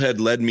bobblehead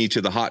led me to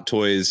the Hot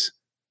Toys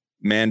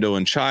Mando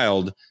and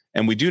child.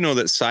 And we do know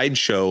that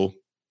Sideshow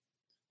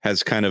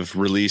has kind of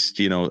released,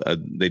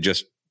 they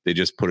just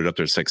put it up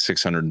there. It's like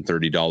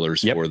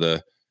 $630 for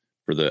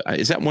the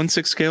is that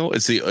 1/6 scale?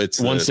 It's the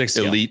 1/6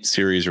 Elite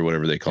series or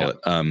whatever they call it.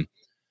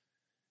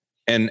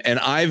 And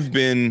I've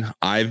been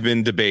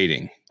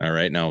debating. All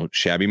right, now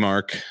Shabby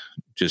Mark,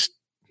 just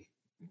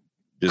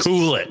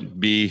cool it.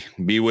 Be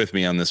with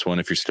me on this one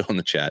if you're still in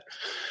the chat.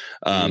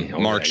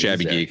 Mark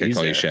Shabby Geek, I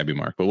call you Shabby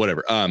Mark, but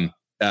whatever.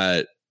 I've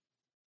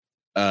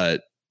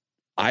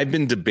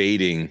been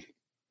debating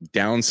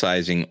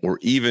downsizing, or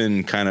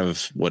even kind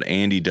of what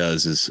Andy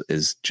does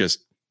is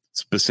just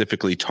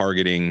specifically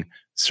targeting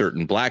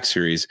certain Black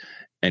Series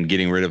and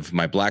getting rid of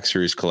my Black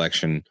Series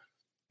collection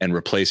and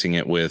replacing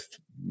it with,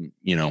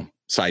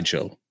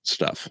 Sideshow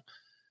stuff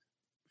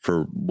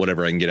for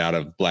whatever I can get out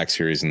of Black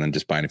Series, and then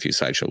just buying a few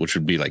Sideshow, which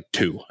would be like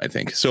 2, I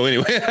think. So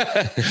anyway,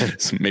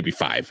 maybe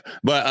 5,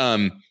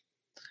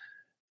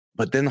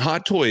 but then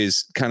Hot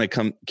Toys kind of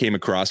came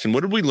across. And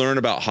what did we learn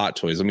about Hot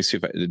Toys? Let me see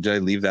did I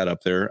leave that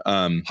up there?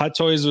 Hot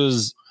Toys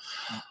was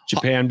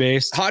Japan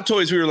based. Hot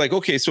Toys, we were like,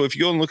 okay, so if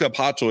you go and look up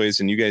Hot Toys,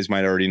 and you guys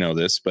might already know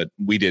this, but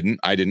I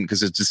didn't,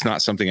 because it's just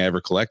not something I ever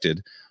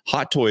collected.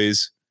 Hot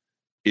Toys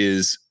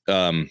is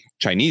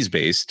Chinese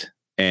based,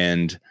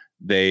 and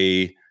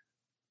they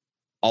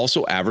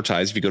also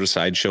advertise. If you go to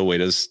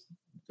Sideshow's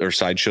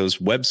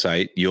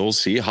website, you'll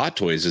see Hot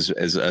Toys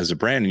as a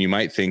brand, and you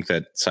might think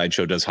that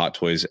Sideshow does Hot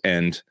Toys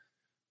and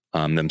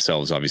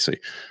themselves, obviously.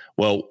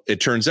 Well, it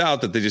turns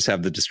out that they just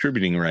have the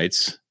distributing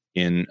rights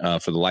in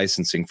for the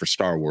licensing for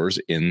Star Wars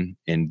in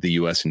the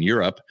US and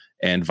Europe,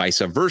 and vice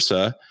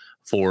versa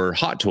for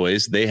Hot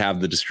Toys. They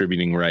have the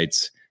distributing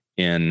rights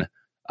in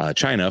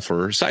China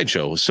for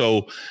Sideshow.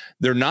 So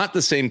they're not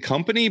the same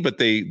company, but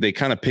they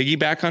kind of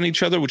piggyback on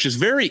each other, which is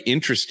very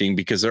interesting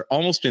because they're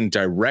almost in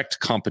direct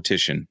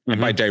competition. Mm-hmm.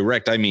 And by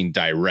direct, I mean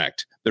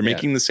direct. They're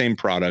making the same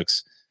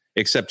products,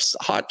 except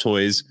Hot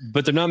Toys.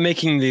 But they're not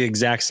making the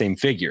exact same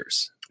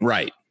figures.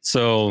 Right.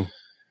 So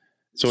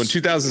in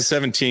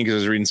 2017, because I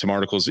was reading some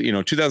articles,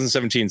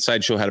 2017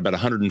 Sideshow had about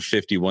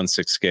 150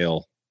 1/6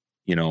 scale,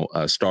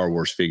 Star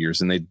Wars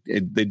figures, and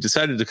they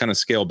decided to kind of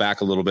scale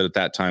back a little bit at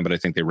that time, but I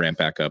think they ramped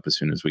back up as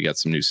soon as we got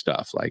some new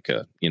stuff like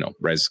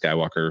Rise of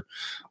Skywalker,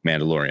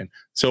 Mandalorian.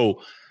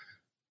 So,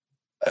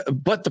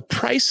 but the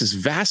price is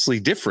vastly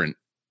different.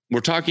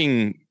 We're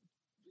talking,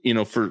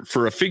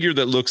 for a figure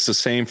that looks the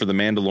same for the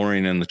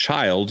Mandalorian and the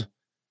child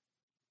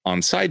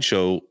on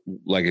Sideshow,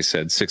 like I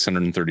said,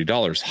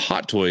 $630.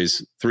 Hot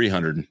Toys,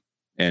 $350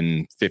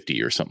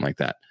 or something like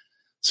that.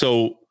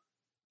 So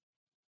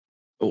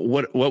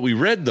what we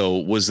read though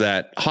was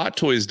that Hot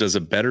Toys does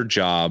a better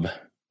job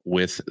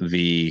with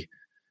the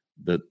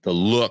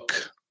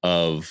look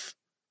of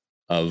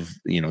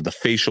the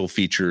facial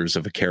features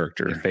of a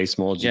character. Face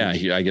mold. Yeah,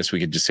 I guess we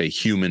could just say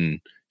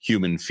human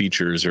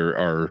features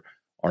are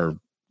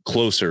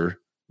closer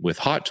with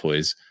Hot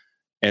Toys,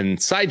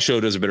 and Sideshow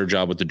does a better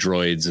job with the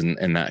droids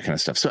and that kind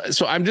of stuff.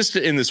 So I'm just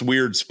in this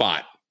weird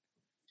spot.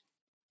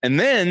 And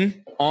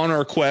then on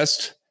our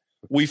quest,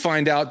 we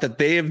find out that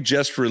they have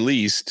just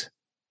released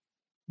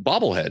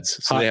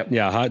bobbleheads. So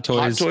Hot Toys.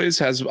 Hot Toys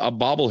has a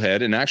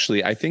bobblehead, and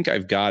actually, I think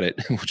I've got it.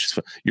 Which is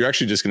fun. You're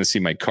actually just going to see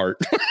my cart.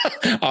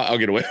 I'll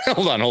get away.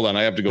 Hold on.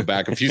 I have to go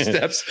back a few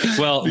steps.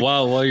 Well,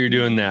 while you're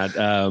doing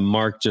that,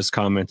 Mark just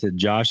commented,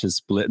 Josh is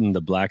splitting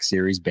the Black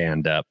Series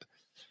band up.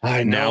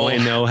 Now I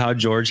know how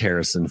George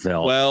Harrison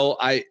felt. Well,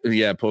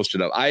 post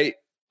it up.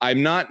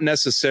 I'm not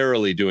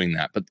necessarily doing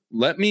that, but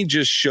let me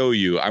just show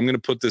you. I'm going to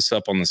put this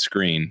up on the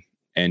screen,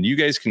 and you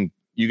guys can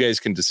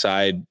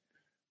decide.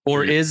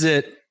 Or is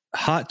it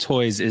Hot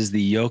Toys is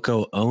the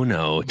Yoko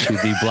Ono to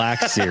the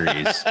Black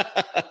Series?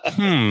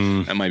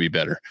 That might be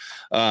better.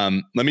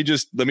 Let me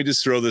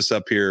just throw this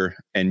up here,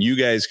 and you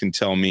guys can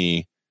tell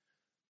me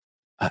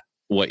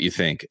what you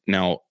think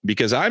now,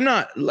 because I'm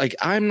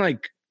like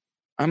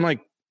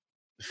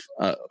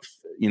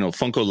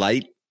Funko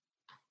Light.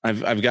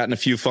 I've gotten a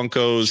few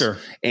Funkos. Sure.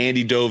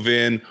 Andy dove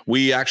in.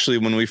 We actually,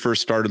 when we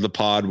first started the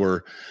pod,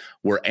 we're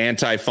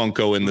anti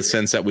Funko in the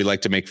sense that we like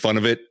to make fun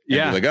of it.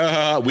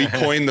 Yeah. We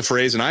coined the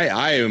phrase, and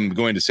I am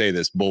going to say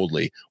this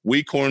boldly.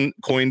 We coined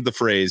the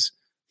phrase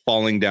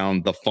falling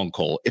down the funk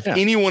hole. If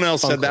anyone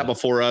else said that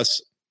before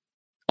us,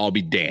 I'll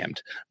be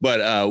damned.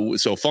 But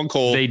so funk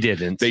hole, they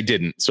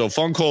didn't. So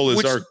funk hole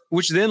is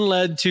which then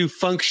led to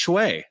feng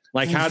shui.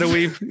 Like, how do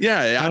we?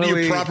 Yeah, how do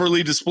you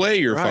properly display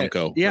your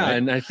Funko? Yeah, right?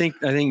 and I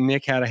think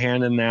Nick had a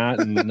hand in that,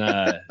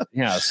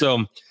 and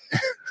So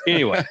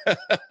anyway,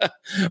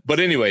 but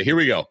anyway, here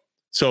we go.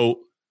 So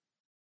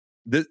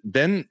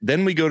then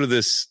we go to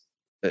this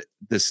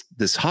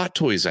Hot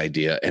Toys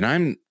idea, and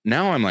I'm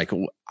like,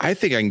 I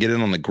think I can get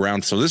in on the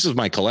ground. So this is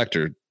my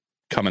collector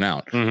coming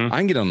out. Mm-hmm. I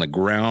can get on the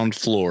ground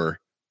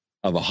floor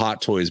of a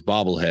Hot Toys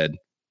bobblehead.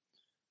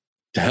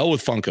 To hell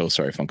with Funko.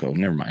 Sorry, Funko.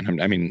 Never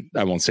mind. I mean,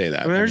 I won't say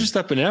that. They're just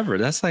up in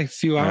Everett. That's like a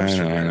few hours.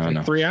 I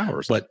know. 3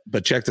 hours.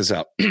 But check this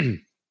out. Here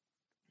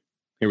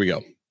we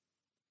go.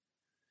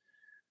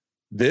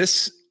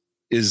 This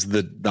is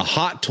the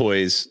Hot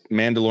Toys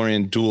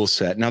Mandalorian dual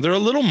set. Now they're a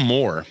little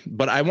more,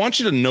 but I want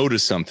you to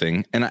notice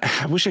something. And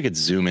I wish I could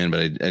zoom in, but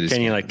I just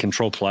can you like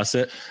Control Plus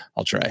it?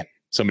 I'll try.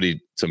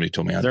 Somebody told me how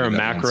to do that. Is there a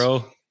macro?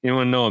 Once.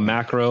 Anyone know a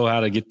macro?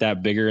 How to get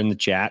that bigger in the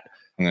chat?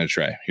 I'm gonna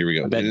try. Here we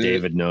go. I bet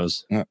David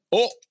knows.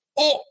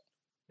 Oh,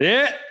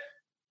 yeah,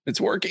 it's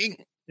working.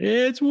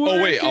 It's working.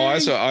 Oh wait.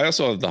 I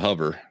also have the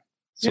hover.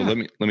 So let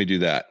me do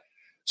that.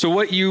 So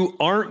what you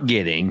aren't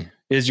getting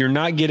is you're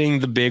not getting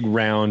the big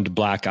round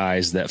black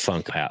eyes that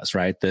Funko has,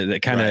 right?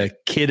 That kind of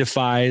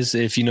kidifies,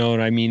 if you know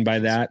what I mean by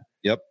that.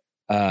 Yep.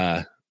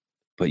 But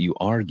you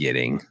are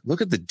getting,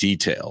 look at the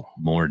detail,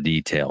 more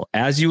detail,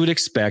 as you would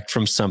expect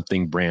from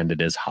something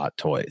branded as Hot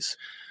Toys.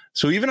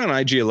 So even on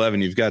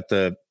IG-11, you've got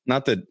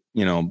not that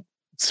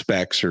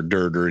specs or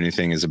dirt or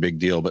anything is a big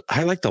deal, but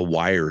I like the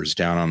wires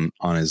down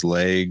on his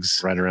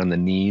legs, right around the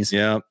knees.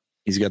 Yeah,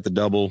 he's got the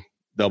double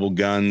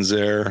guns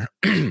there.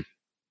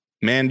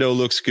 Mando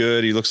looks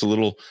good. He looks a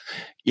little,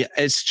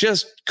 it's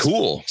just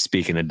cool.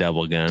 Speaking of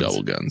double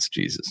guns,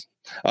 Jesus.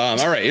 All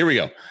right, here we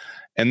go.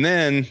 And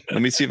then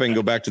let me see if I can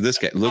go back to this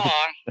guy. Look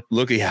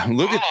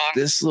at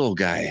this little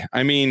guy.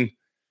 I mean,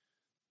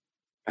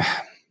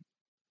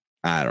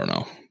 I don't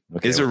know.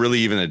 Okay, is there really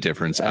even a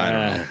difference? I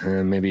don't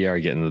know. Maybe you are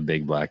getting the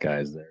big black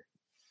eyes there.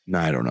 No,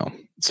 I don't know.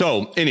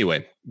 So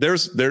anyway,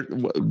 there's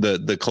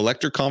the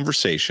collector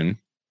conversation.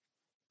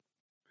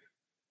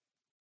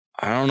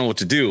 I don't know what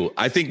to do.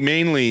 I think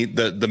mainly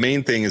the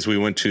main thing is we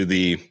went to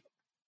the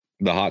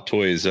Hot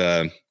Toys.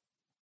 The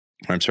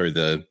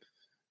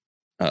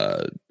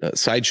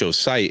Sideshow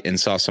site and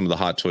saw some of the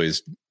Hot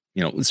Toys.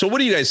 So what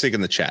do you guys think in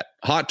the chat?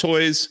 Hot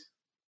Toys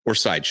or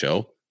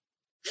Sideshow?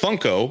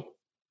 Funko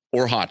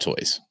or Hot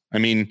Toys? I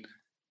mean,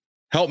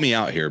 help me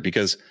out here,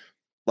 because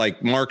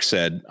like Mark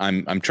said,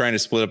 I'm trying to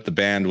split up the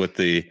band with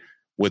the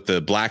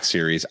Black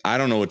Series. I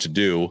don't know what to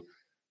do.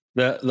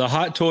 The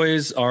Hot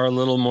Toys are a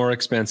little more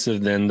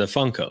expensive than the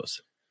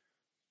Funkos.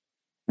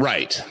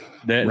 Right.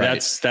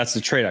 That's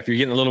the trade-off. You're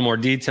getting a little more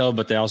detail,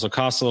 but they also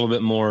cost a little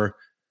bit more.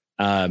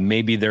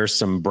 Maybe there's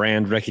some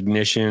brand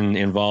recognition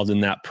involved in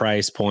that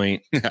price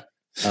point.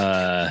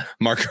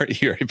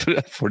 Mark, you already put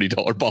up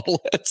 $40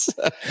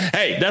 bobbleheads.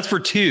 Hey, that's for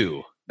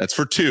two. That's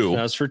for two.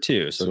 That's for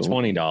two. So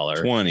 $20.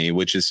 $20,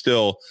 which is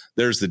still,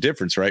 there's the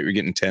difference, right? You're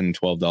getting $10,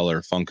 $12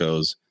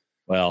 Funkos.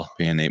 Well,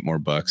 paying $8 more.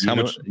 How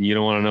much? You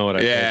don't want to know what I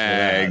paid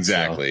for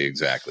that,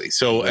 exactly.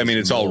 So, I mean,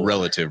 it's all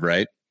relative,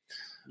 right?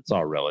 It's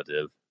all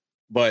relative.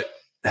 But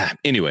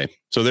anyway,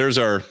 so there's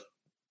our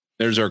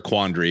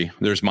quandary.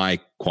 There's my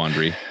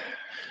quandary.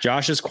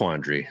 Josh's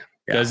quandary.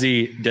 Yeah. Does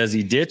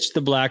he ditch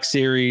the Black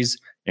Series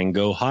and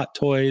go Hot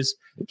Toys?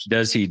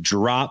 Does he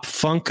drop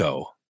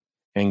Funko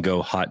and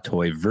go Hot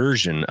Toy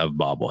version of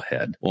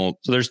bobblehead? Well,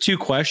 so there's two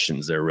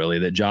questions there really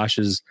that Josh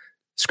is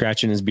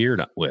scratching his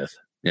beard with.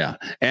 Yeah.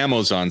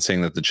 Amazon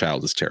saying that the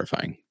child is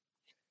terrifying.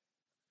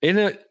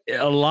 In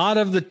a lot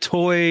of the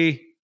toy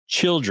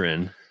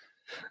children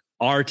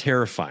are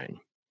terrifying.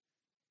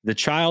 The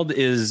child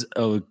is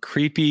a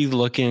creepy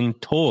looking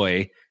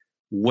toy,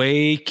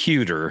 way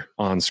cuter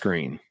on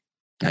screen.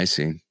 I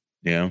see.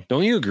 Yeah.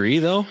 Don't you agree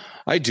though?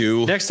 I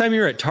do. Next time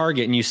you're at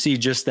Target and you see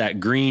just that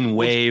green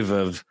wave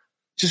of,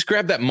 just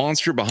grab that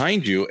monster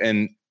behind you,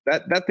 and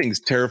that thing's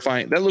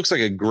terrifying. That looks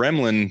like a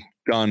gremlin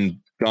gone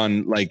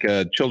like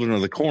Children of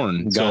the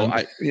Corn. So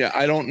I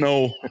don't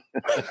know.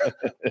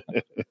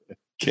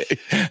 Okay.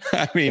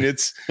 I mean,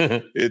 it's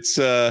I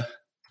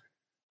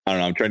don't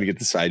know. I'm trying to get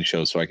the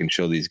sideshow so I can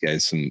show these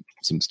guys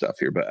some stuff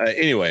here. But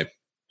anyway,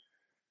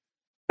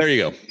 there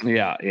you go.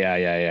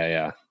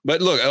 Yeah.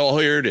 But look,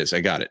 here it is.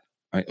 I got it.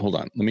 All right, hold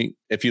on.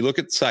 If you look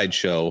at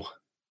sideshow,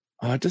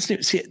 it doesn't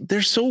even see it.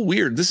 They're so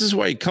weird. This is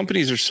why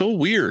companies are so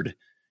weird,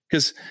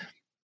 because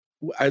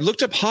I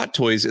looked up Hot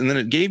Toys and then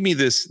it gave me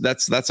this.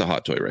 That's a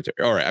Hot Toy right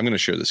there. All right. I'm going to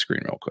share the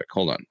screen real quick.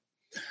 Hold on.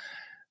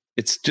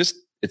 It's just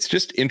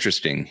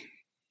interesting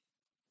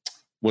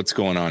what's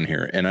going on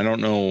here. And I don't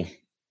know.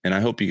 And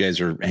I hope you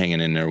guys are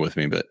hanging in there with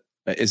me, but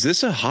is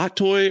this a Hot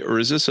Toy or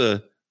is this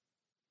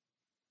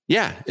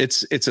yeah,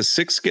 it's a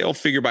 6 scale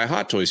figure by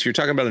Hot Toys. So you're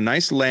talking about a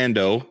nice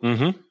Lando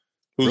who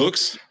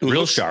looks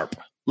real sharp.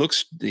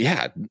 Looks,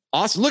 yeah,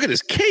 awesome. Look at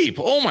his cape.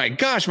 Oh my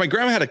gosh. My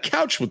grandma had a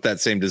couch with that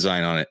same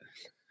design on it.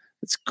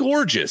 It's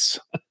gorgeous.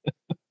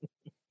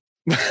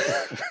 But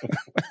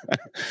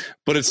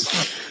look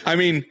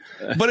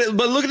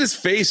at his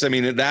face. I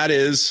mean,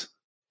 that's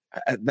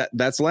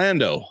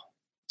Lando.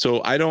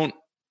 So I don't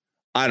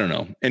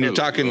know. And you're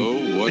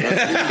talking. What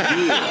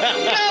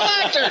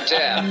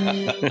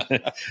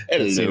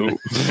Hello.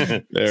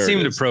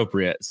 Seemed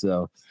appropriate.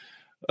 So.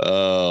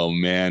 Oh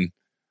man.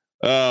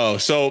 Oh,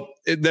 so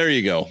there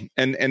you go.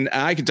 And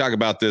I could talk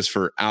about this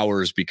for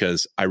hours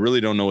because I really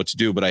don't know what to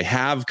do, but I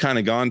have kind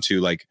of gone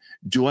to like,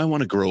 do I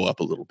want to grow up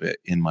a little bit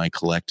in my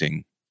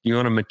collecting? You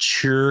want to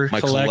mature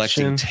my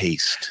collecting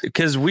taste?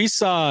 Because we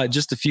saw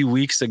just a few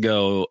weeks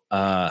ago,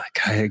 I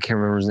can't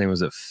remember his name.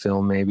 Was it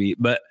Phil maybe?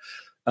 But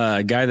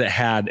a guy that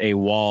had a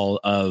wall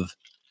of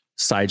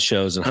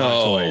sideshows and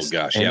Hot Toys. Oh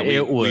gosh. And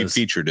yeah. We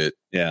featured it.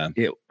 Yeah.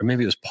 Or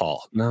maybe it was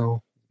Paul.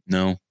 No.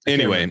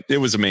 Anyway, it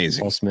was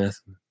amazing. Paul Smith.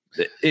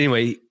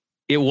 Anyway,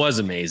 it was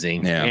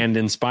amazing and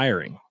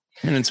inspiring.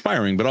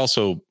 But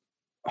also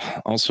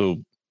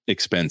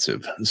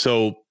expensive.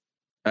 So,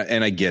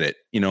 and I get it,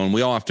 and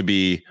we all have to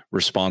be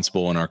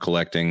responsible in our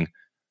collecting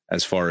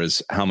as far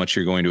as how much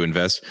you're going to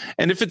invest.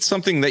 And if it's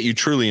something that you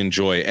truly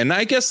enjoy, and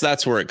I guess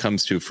that's where it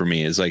comes to for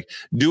me is like,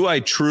 do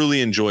I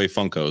truly enjoy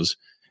Funkos?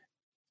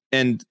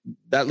 And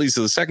that leads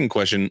to the second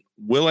question.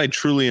 Will I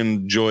truly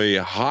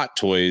enjoy Hot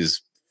Toys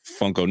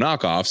Funko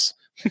knockoffs?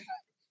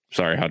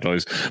 Sorry, Hot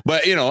Toys.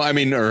 But,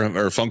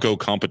 or Funko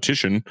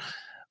competition.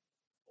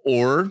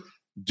 Or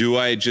do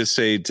I just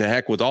say to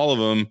heck with all of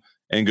them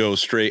and go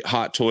straight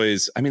Hot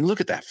Toys? I mean,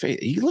 look at that face.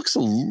 He looks a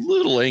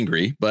little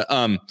angry, but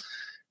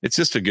it's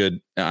just a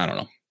good, I don't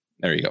know.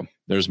 There you go.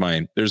 There's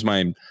my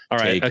all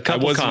right, take. A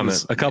couple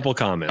comments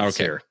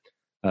okay. here.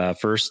 The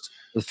first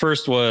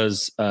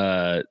was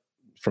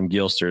from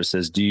Gilster. It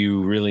says, do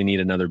you really need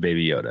another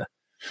Baby Yoda?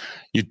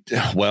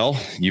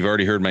 You've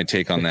already heard my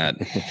take on that.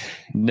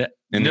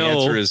 And the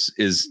answer is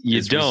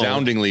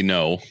resoundingly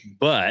no.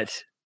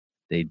 But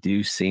they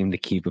do seem to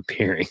keep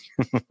appearing.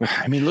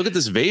 I mean, look at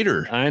this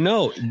Vader. I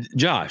know,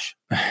 Josh.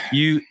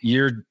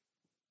 You're.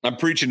 I'm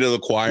preaching to the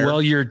choir.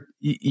 Well,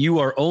 you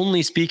are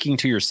only speaking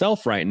to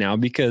yourself right now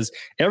because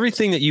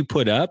everything that you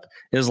put up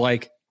is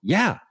like,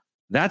 yeah,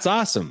 that's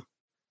awesome.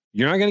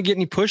 You're not going to get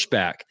any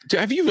pushback.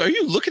 Are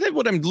you looking at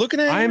what I'm looking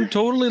at? I'm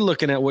totally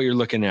looking at what you're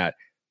looking at.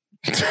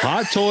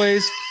 Hot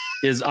Toys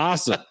is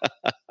awesome.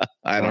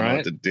 I don't know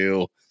what to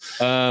do.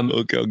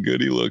 Look how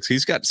good he looks.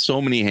 He's got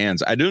so many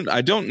hands. I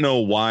don't know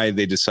why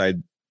they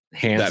decide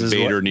that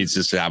Vader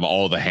needs to have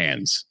all the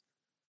hands.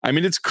 I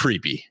mean, it's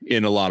creepy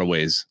in a lot of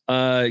ways.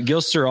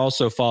 Gilster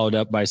also followed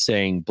up by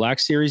saying Black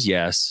Series,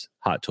 yes.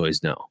 Hot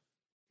Toys, no.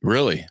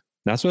 Really?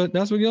 That's what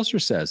Gilster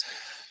says.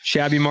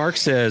 Shabby Mark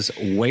says,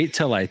 wait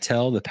till I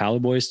tell the Pally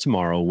Boys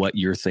tomorrow what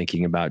you're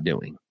thinking about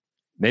doing.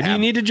 Maybe you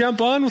need to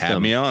jump on with them.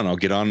 Have me on. I'll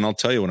get on and I'll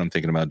tell you what I'm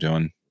thinking about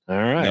doing. All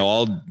right.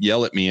 I'll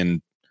yell at me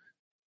in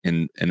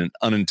an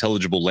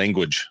unintelligible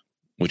language,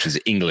 which is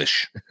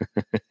English.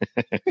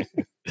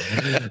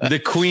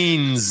 The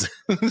Queen's.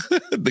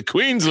 The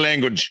Queen's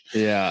language.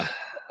 Yeah.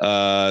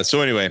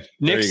 So anyway,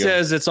 Nick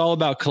says it's all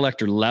about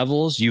collector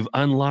levels. You've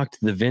unlocked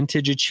the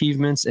vintage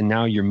achievements and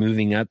now you're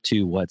moving up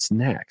to what's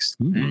next.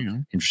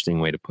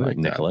 Interesting way to put it,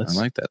 Nicholas.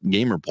 I like that.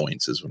 Gamer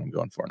points is what I'm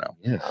going for now.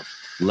 Yeah.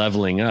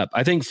 Leveling up.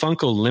 I think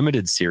Funko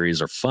Limited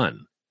series are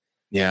fun.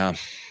 Yeah.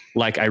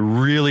 Like I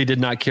really did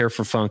not care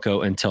for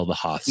Funko until the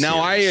Hoth series.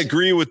 Now I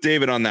agree with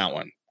David on that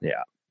one.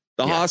 Yeah.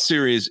 The Hoth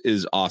series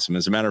is awesome.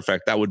 As a matter of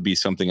fact, that would be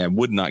something I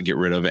would not get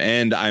rid of.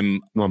 And I'm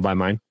you want to buy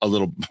mine? A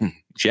little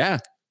yeah.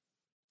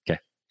 Okay.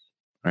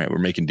 All right, we're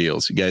making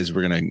deals. You guys,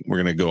 we're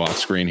gonna go off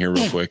screen here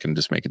real quick and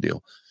just make a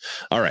deal.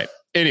 All right.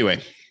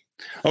 Anyway,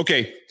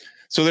 Okay.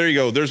 So there you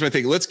go. There's my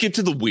thing. Let's get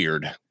to the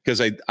weird,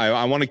 because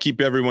I want to keep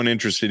everyone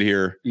interested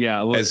here.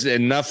 Yeah. As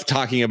enough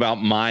talking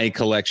about my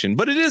collection,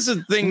 but it is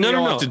a thing we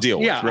don't have to deal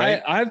with,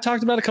 right? I've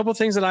talked about a couple of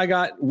things that I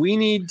got. We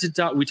need to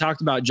talk. We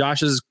talked about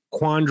Josh's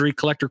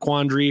collector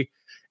quandary.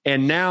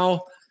 And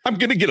now I'm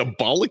going to get a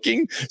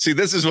bollocking. See,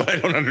 this is what I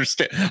don't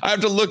understand. I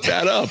have to look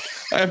that up.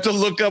 I have to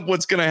look up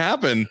what's going to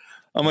happen.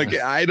 I'm like,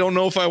 I don't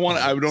know if I want.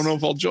 I don't know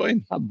if I'll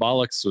join.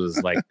 Bollocks was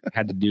like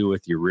had to do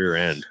with your rear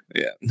end.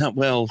 Yeah. Not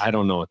well. I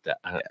don't know what that.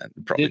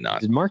 Probably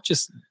not. Did Mark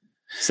just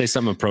say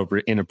something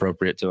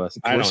inappropriate to us?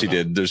 Of course he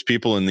did. There's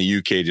people in the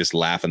UK just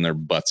laughing their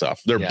butts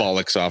off. Their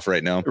bollocks off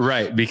right now.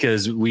 Right.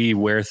 Because we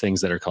wear things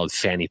that are called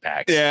fanny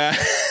packs. Yeah.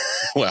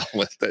 Well,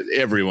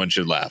 everyone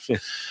should laugh.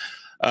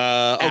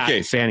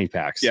 Okay. Fanny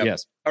packs. Yep.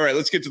 Yes. All right.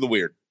 Let's get to the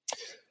weird.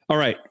 All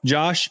right.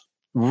 Josh,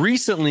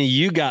 recently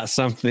you got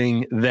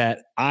something that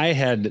I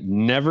had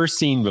never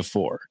seen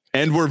before.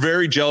 And we're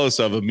very jealous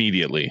of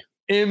immediately.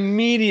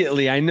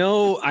 I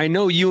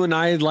know you and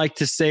I like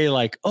to say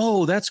like,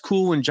 oh, that's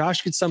cool. When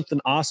Josh gets something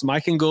awesome, I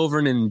can go over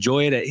and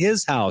enjoy it at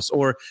his house.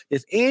 Or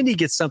if Andy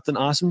gets something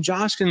awesome,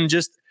 Josh can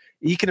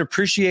he can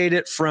appreciate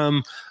it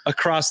from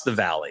across the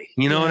valley.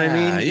 You know what I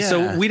mean? Yeah.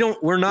 So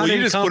we're not in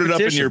you just put it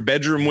up in your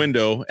bedroom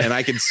window and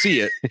I can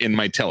see it in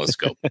my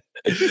telescope.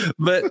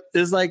 But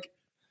it's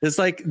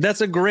like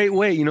that's a great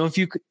way. You know,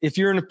 if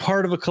you're in a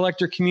part of a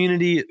collector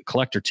community,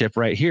 collector tip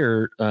right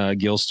here,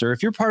 Gilster,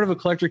 if you're part of a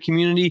collector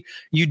community,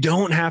 you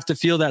don't have to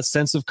feel that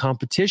sense of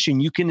competition.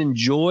 You can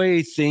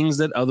enjoy things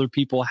that other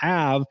people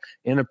have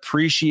and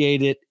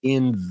appreciate it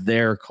in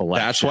their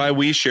collection. That's why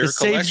we share. It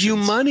saves you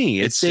money.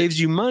 It saves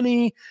you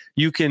money.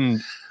 You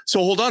can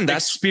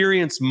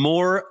experience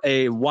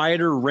a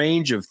wider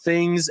range of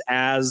things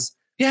as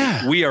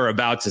we are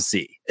about to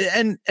see.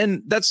 And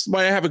that's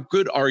why I have a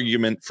good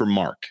argument for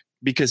Mark.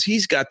 Because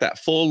he's got that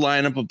full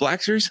lineup of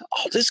Black Series.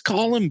 I'll just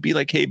call him, be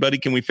like, hey, buddy,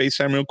 can we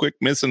FaceTime real quick?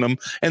 Missing him.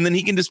 And then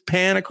he can just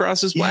pan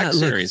across his Black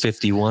Series.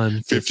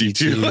 51,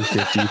 52,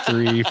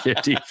 53,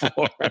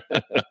 54.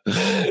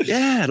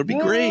 Yeah, it'll be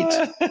great.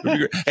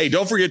 Hey,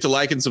 don't forget to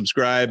like and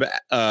subscribe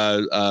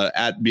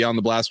at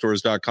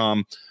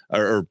beyondtheblastdoors.com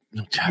or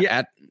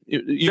at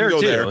you can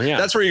go there. Yeah.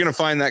 That's where you're going to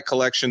find that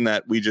collection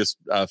that we just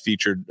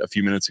featured a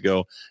few minutes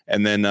ago.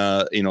 And then,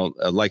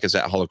 like us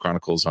at Holo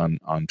Chronicles on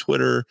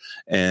Twitter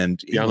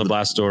and Beyond the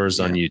Blast Doors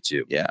on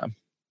YouTube. Yeah.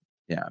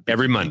 Yeah.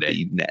 Every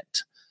Monday.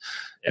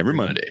 Every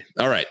Monday.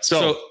 All right.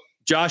 So,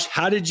 Josh,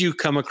 how did you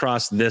come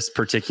across this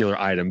particular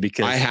item?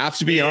 Because I have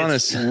to be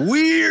honest,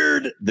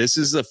 weird. This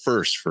is the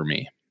first for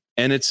me.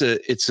 And it's a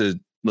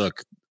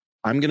look,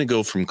 I'm going to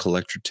go from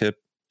collector tip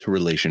to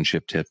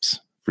relationship tips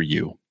for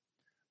you.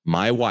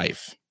 My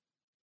wife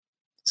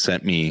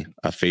sent me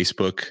a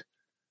Facebook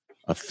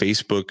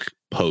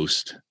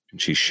post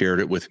and she shared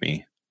it with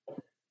me.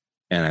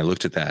 And I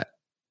looked at that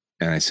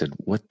and I said,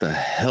 what the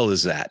hell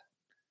is that?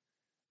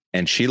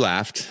 And she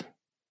laughed.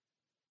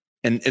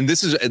 And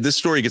this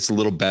story gets a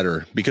little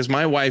better because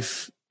my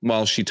wife,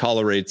 while she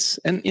tolerates,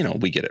 and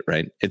we get it,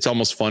 right? It's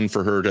almost fun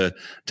for her to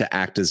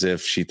act as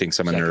if she thinks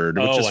I'm a nerd,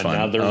 which is fun.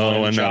 Another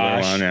one,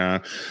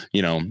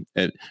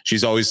 yeah.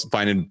 She's always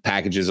finding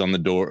packages on the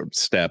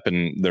doorstep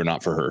and they're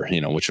not for her,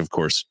 which of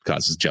course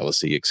causes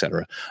jealousy,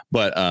 etc.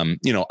 But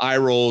eye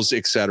rolls,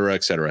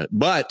 etc.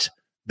 But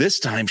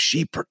this time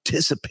she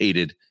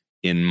participated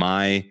in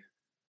my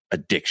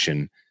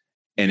addiction.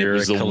 And it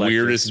was the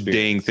weirdest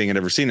dang thing I'd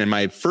ever seen. And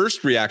my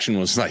first reaction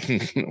was like,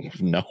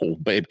 no,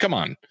 babe, come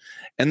on.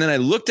 And then I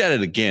looked at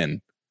it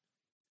again.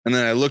 And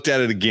I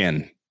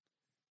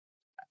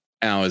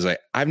was like,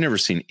 I've never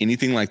seen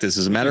anything like this.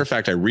 As a matter of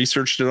fact, I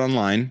researched it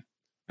online.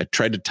 I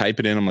tried to type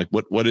it in. I'm like,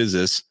 what is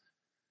this?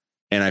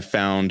 And I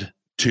found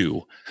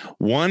two.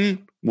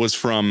 One was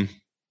from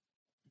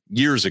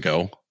years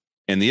ago,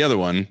 and the other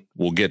one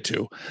we'll get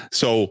to.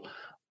 So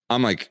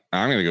I'm like,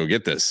 I'm going to go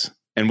get this.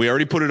 And we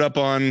already put it up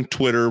on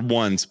Twitter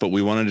once, but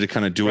we wanted to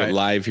kind of do it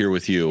live here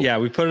with you. Yeah,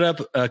 we put it up,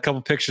 a couple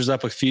pictures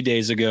up a few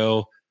days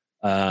ago.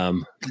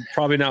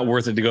 Probably not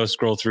worth it to go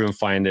scroll through and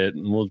find it.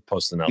 And we'll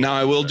post it up. Now,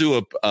 I will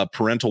do a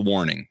parental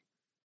warning.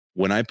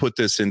 When I put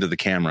this into the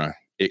camera,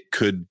 it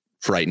could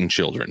frighten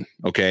children.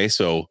 Okay,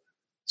 so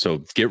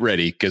get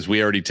ready because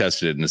we already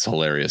tested it and it's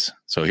hilarious.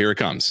 So here it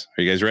comes.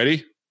 Are you guys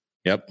ready?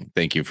 Yep.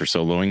 Thank you for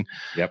soloing.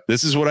 Yep.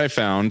 This is what I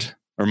found,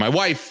 or my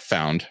wife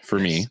found for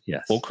me.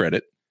 Yes. Full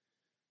credit.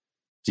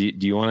 Do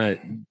you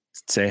want to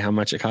say how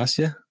much it cost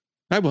you?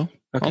 I will.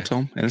 Okay. I'll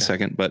tell them in a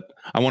second, but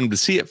I want them to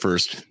see it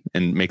first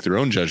and make their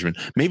own judgment.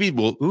 Maybe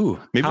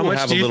how much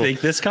have do you a little, think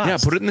this costs? Yeah,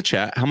 put it in the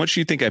chat. How much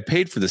do you think I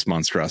paid for this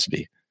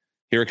monstrosity?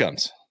 Here it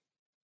comes.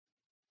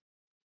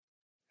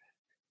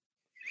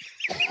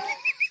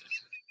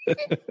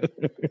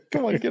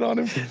 Come on, get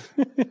on him.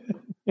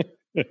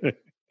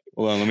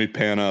 Hold on, let me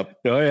pan up.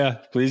 Oh yeah,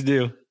 please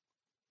do.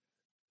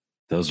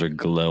 Those are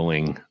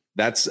glowing.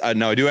 That's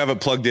no, I do have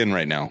it plugged in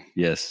right now.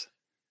 Yes.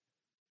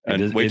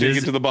 And wait till you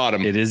get to the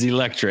bottom. It is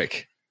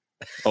electric.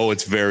 Oh,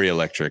 it's very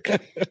electric. Now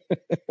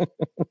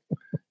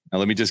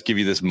let me just give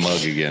you this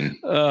mug again.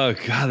 Oh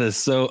God, that's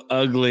so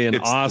ugly and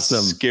It's awesome.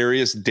 the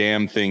scariest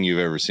damn thing you've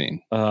ever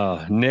seen.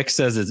 Nick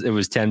says it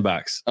was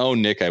 $10. Oh,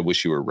 Nick, I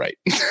wish you were right.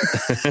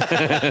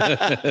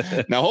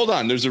 Now hold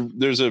on. There's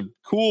a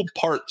cool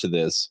part to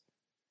this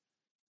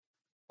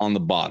on the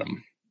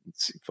bottom.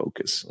 Let's see,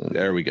 focus.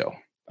 There we go.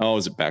 Oh,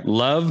 is it back?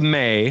 Love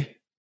May.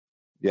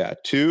 Yeah,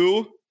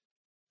 to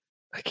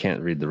I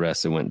can't read the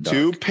rest. It went dark.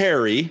 to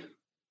Perry.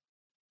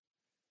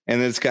 And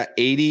then it's got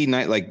 80,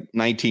 like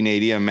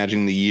 1980. I'm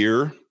imagining the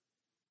year.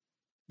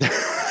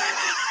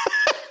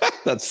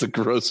 That's the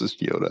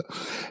grossest Yoda.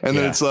 And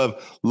then it's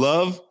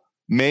love,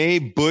 May,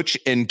 Butch,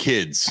 and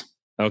kids.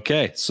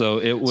 Okay, so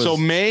it was. So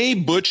May,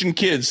 Butch, and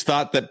kids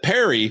thought that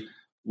Perry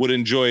would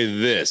enjoy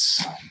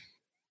this.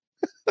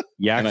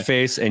 Yak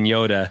Face and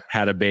Yoda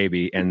had a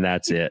baby, and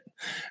that's it.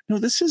 No,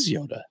 this is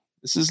Yoda.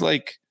 This is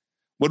like,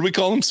 what do we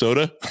call him?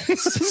 Soda?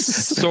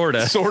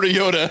 Sorta. Sorta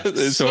Yoda.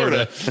 It's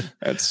Sorta. Soda.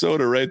 That's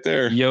Soda right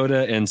there.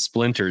 Yoda and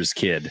Splinter's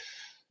kid.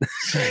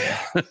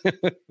 That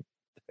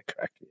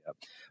cracked me up.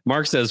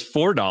 Mark says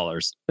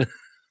 $4.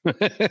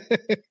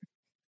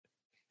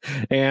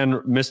 And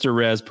Mr.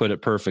 Rez put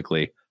it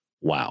perfectly.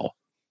 Wow.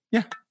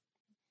 Yeah.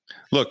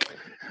 Look,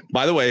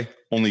 by the way,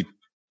 only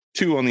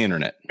 2 on the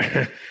internet.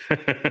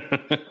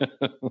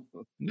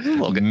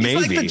 Look, Maybe.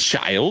 he's like the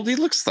child. He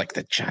looks like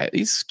the child.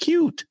 He's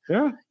cute.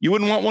 Yeah. You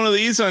wouldn't want one of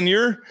these on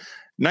your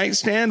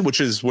nightstand,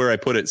 which is where I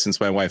put it since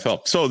my wife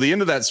helped. So the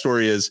end of that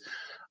story is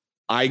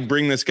I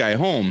bring this guy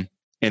home,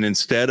 and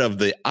instead of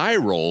the eye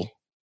roll,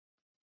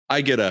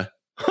 I get a,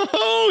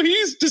 oh,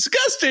 he's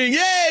disgusting.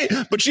 Yay.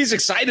 But she's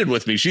excited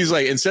with me. She's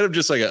like, instead of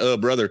just like, oh,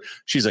 brother,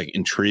 she's like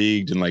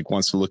intrigued and like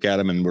wants to look at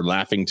him, and we're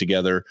laughing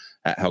together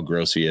at how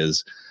gross he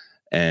is.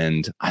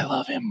 And I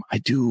love him. I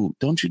do.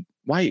 Don't you?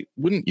 Why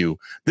wouldn't you?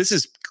 This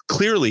is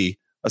clearly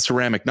a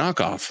ceramic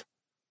knockoff.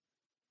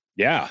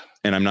 Yeah.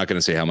 And I'm not going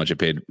to say how much I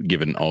paid,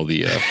 given all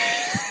the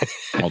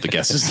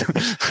guesses.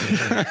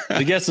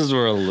 The guesses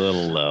were a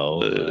little low,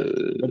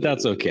 but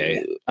that's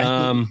okay.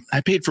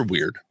 I paid for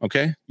weird.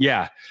 Okay.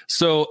 Yeah.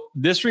 So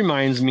this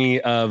reminds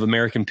me of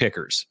American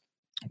Pickers.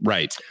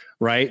 Right.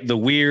 Right. The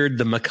weird,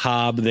 the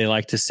macabre, they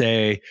like to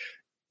say,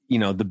 you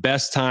know, the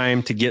best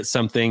time to get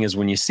something is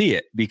when you see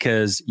it,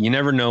 because you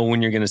never know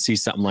when you're going to see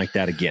something like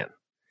that again.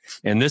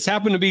 And this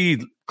happened to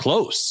be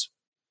close.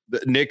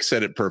 Nick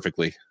said it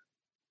perfectly.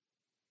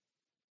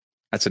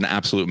 That's an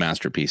absolute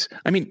masterpiece.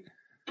 I mean,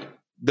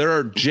 there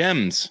are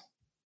gems.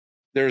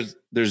 There's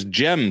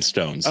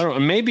gemstones. I don't know.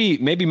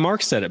 Maybe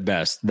Mark said it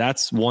best.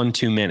 That's one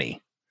too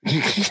many. Look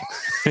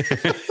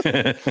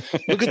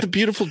at the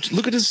beautiful.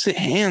 Look at his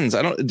hands.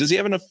 Does he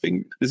have enough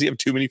fingers? Does he have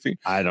too many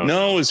fingers? I don't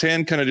know. No, his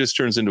hand kind of just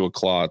turns into a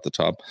claw at the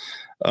top.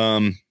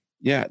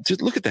 Yeah,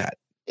 just look at that.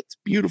 It's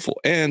beautiful.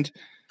 And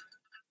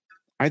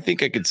I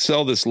think I could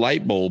sell this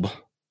light bulb,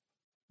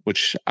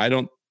 which I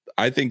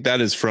think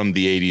that is from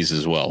the 80s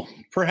as well.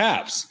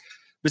 Perhaps.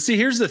 But see,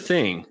 here's the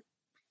thing.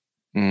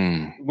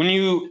 When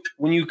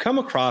you come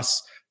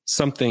across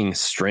something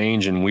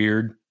strange and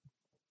weird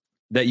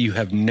that you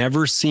have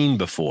never seen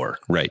before,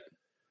 right?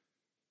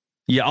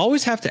 You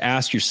always have to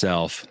ask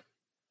yourself,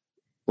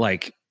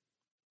 like,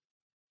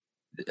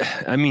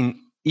 I mean,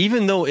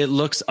 even though it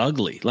looks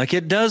ugly, like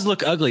it does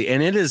look ugly,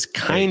 and it is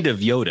kind of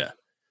Yoda.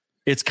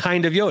 It's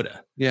kind of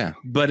Yoda. Yeah.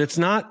 But it's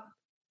not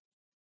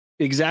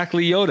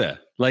exactly Yoda.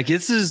 Like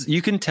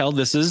you can tell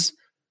this is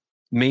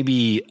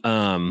maybe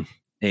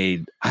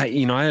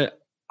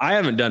I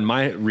haven't done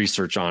my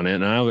research on it,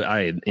 and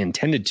I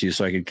intended to,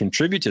 so I could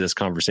contribute to this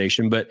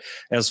conversation. But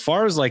as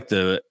far as like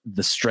the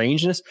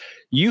strangeness,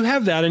 you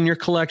have that in your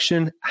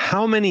collection.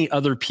 How many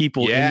other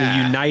people in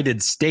the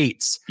United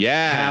States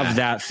have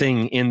that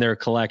thing in their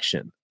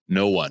collection?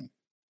 No one.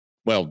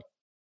 Well,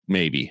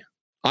 maybe.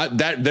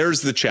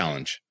 There's the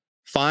challenge.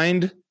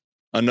 Find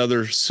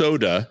another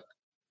soda.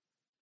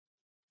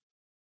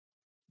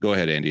 Go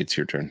ahead, Andy. It's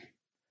your turn.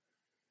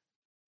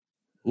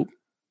 Oop.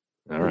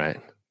 All right.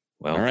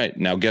 Well, all right.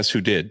 Now guess who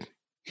did?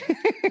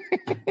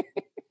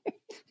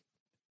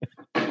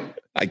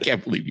 I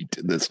can't believe you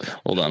did this.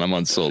 Hold on. I'm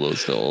on solo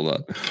still. Hold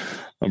on.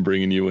 I'm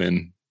bringing you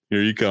in.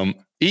 Here you come.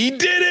 He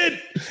did it.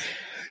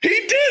 He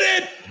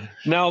did it.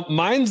 Now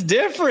mine's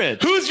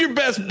different. Who's your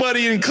best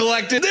buddy in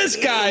collecting? This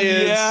guy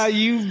is. Yeah,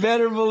 you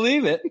better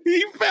believe it.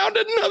 He found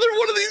another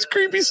one of these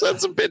creepy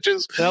sons of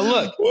bitches. Now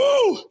look,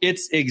 woo!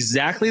 It's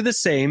exactly the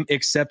same,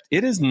 except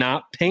it is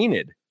not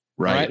painted.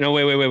 Right? No,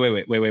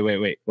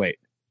 wait.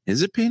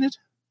 Is it painted?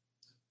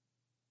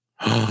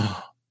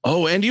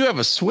 Oh, and you have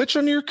a switch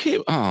on your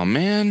cable. Oh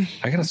man,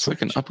 I got a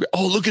switch. Like an upgrade.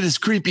 Oh, look at his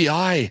creepy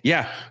eye.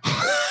 Yeah,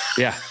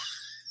 yeah.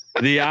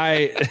 The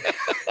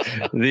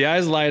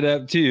eyes light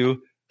up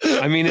too.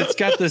 I mean, it's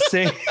got the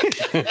same.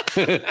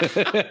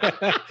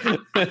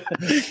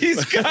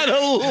 He's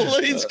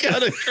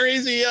got a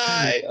crazy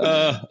eye.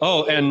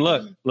 And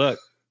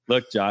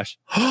look, Josh.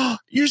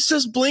 Yours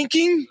says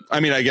blinking. I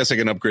mean, I guess I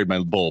can upgrade my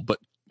bulb, but.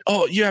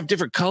 Oh, you have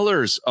different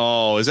colors.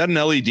 Oh, is that an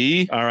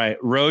LED? All right.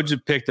 Rhodes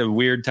picked a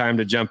weird time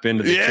to jump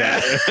into the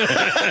chat.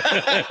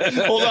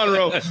 Hold on,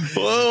 Ro.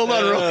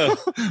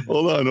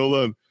 Hold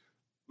on.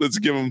 Let's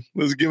give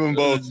them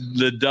both.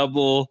 The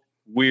double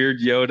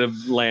weird Yoda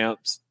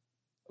lamps.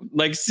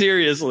 Like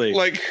seriously.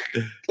 Like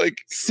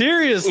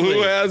seriously.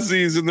 who has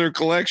these in their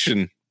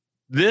collection?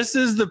 This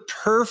is the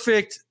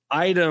perfect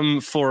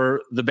item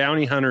for the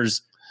Bounty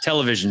Hunters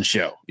television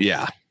show.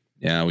 Yeah.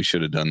 Yeah, we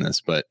should have done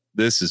this, but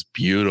this is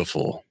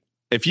beautiful.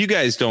 If you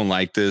guys don't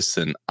like this,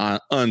 then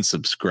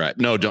unsubscribe.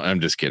 No, don't. I'm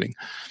just kidding.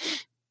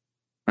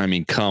 I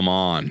mean, come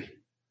on.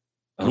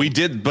 Oh. We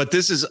did, but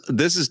this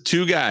is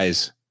two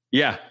guys.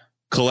 Yeah.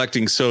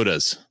 Collecting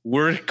sodas.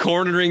 We're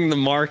cornering the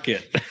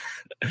market.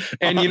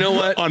 And you know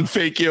what? On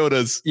fake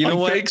Yodas. You know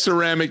what? Fake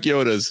ceramic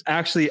Yodas.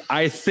 Actually,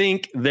 I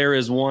think there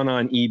is one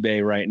on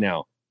eBay right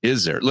now.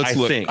 Is there? Let's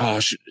look. Think.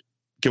 Oh,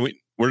 can we?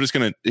 We're just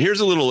gonna.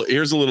 Here's a little.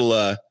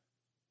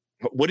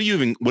 What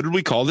did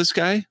we call this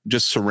guy?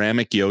 Just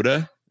ceramic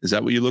Yoda? Is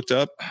that what you looked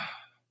up?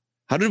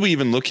 How did we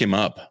even look him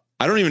up?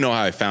 I don't even know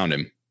how I found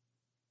him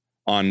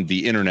on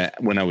the internet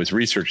when I was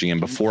researching him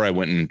before I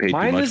went and paid too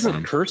much for him. Mine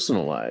isn't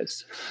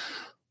personalized.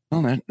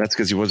 Well, that's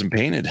because he wasn't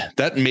painted.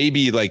 That may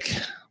be like,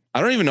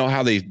 I don't even know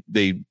how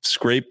they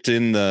scraped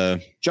in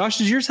the. Josh,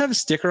 does yours have a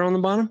sticker on the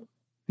bottom?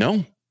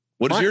 No.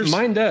 What is yours?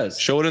 Mine does.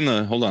 Show it in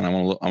the. Hold on, I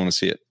want to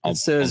see it. It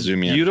says I'll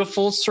zoom in.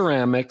 Beautiful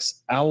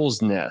Ceramics,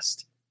 Owl's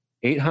Nest,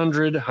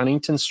 800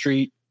 Huntington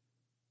Street,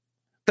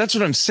 That's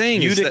what I'm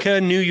saying. Utica,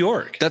 New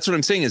York. That's what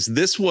I'm saying is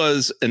this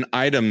was an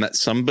item that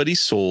somebody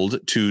sold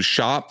to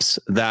shops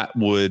that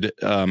would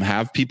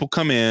have people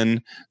come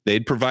in.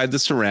 They'd provide the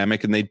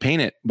ceramic and they'd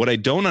paint it. What I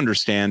don't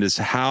understand is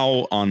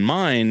how on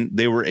mine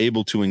they were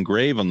able to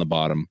engrave on the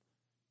bottom.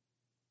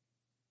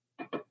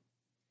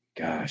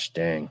 Gosh,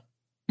 dang.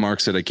 Mark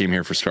said I came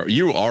here for Star.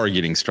 You are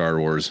getting Star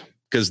Wars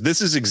because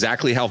this is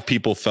exactly how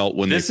people felt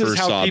when they first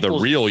saw the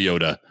real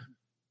Yoda.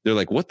 They're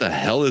like, "What the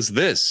hell is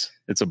this?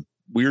 It's a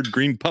weird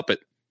green puppet."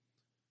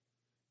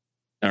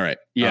 All right.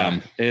 Yeah.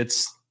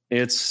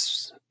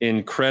 It's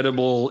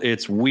incredible.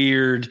 It's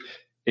weird.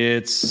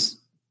 It's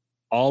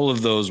all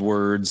of those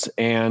words.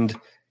 And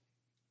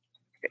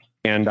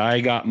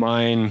I got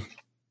mine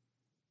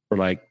for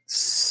like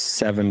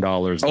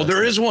 $7. Oh,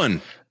 there is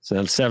one. So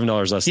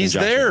 $7 less. He's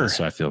there.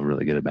 So I feel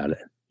really good about it.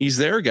 He's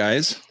there,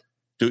 guys.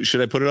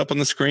 Should I put it up on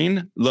the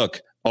screen? Look.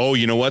 Oh,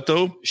 you know what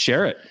though?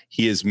 Share it.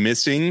 He is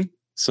missing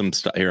some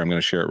stuff. Here, I'm going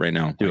to share it right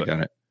now. I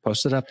got it.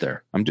 Post it up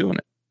there. I'm doing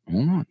it.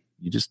 Hold on.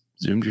 You just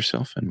zoomed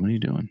yourself in. What are you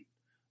doing?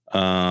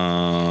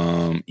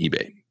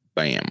 eBay.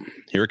 Bam.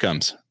 Here it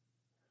comes.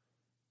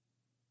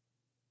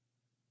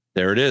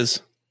 There it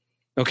is.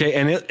 Okay,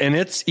 and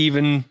it's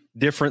even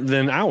different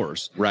than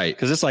ours. Right.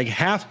 Because it's like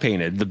half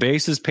painted. The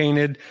base is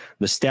painted,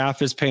 the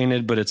staff is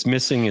painted, but it's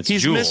missing its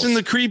He's jewels. missing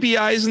the creepy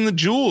eyes and the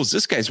jewels.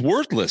 This guy's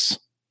worthless.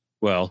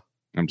 Well,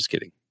 I'm just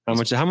kidding. How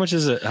much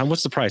is it?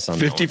 What's the price on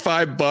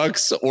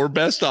 $55 or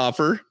best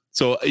offer.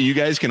 So you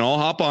guys can all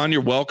hop on.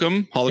 You're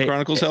welcome.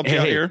 Chronicles help you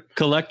out here.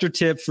 Collector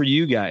tip for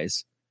you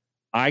guys.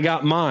 I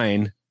got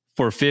mine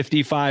for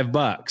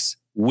 $55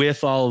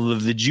 with all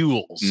of the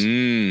jewels.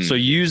 So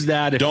use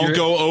that. Don't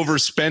go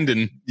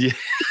overspending. Yeah.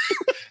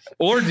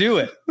 Or do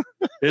it.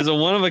 It's a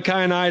one of a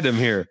kind item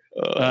here.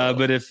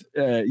 But if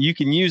you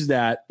can use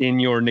that in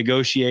your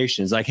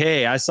negotiations, like,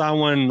 hey, I saw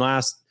one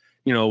last,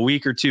 a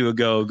week or two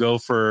ago, go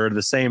for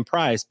the same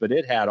price, but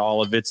it had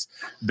all of its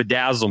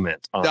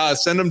bedazzlement on it.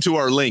 Send them to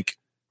our link.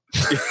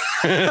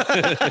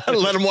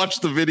 Let them watch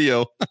the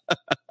video.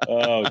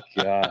 Oh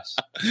gosh.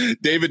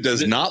 David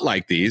does not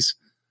like these.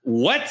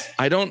 What?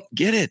 I don't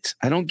get it.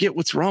 I don't get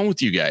what's wrong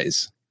with you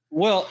guys.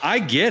 Well, I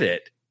get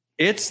it.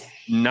 It's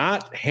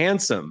not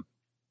handsome,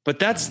 but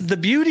that's the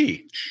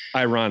beauty,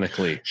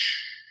 ironically.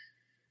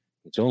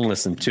 Don't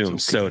listen to him,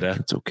 Soda.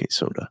 It's okay,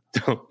 Soda.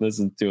 Don't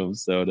listen to him,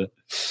 Soda.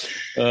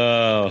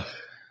 Oh.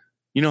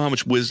 You know how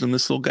much wisdom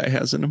this little guy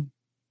has in him?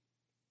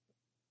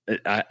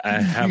 I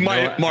have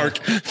Mark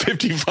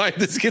 55.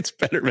 This gets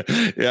better.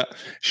 Yeah.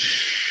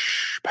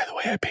 Shh. By the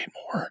way, I paid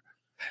more.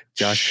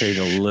 Josh paid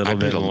a little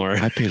bit more.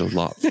 I paid a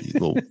lot for you,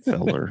 little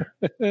feller.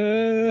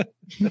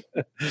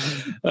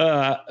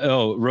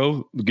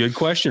 Ro, good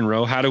question,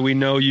 Ro. How do we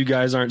know you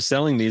guys aren't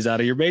selling these out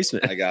of your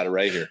basement? I got it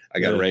right here.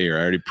 I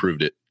already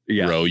proved it.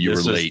 Yeah, Ro, you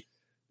were late.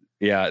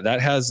 Yeah, that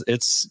has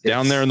it's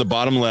down there in the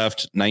bottom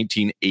left,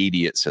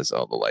 1980. It says,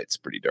 oh, the light's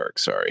pretty dark.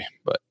 Sorry.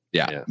 But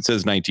yeah. It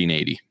says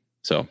 1980.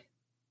 So.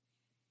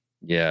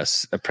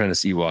 Yes,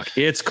 Apprentice Ewok.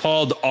 It's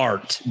called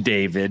art,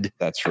 David.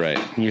 That's right.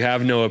 You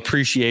have no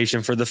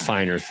appreciation for the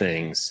finer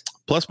things.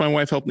 Plus, my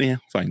wife helped me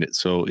find it,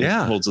 so it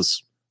holds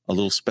us a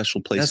little special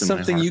place. That's in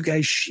something my heart. you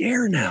guys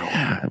share now.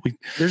 Yeah,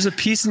 there's a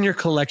piece in your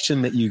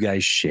collection that you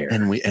guys share,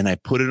 and I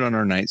put it on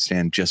our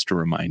nightstand, just a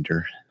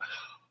reminder.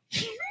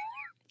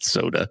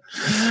 Soda.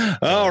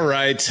 All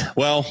right.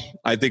 Well,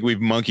 I think we've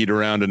monkeyed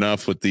around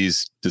enough with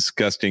these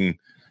disgusting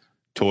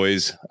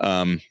toys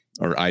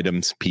or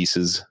items,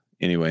 pieces.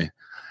 Anyway.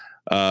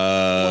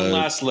 One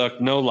last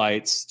look, no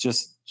lights,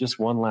 just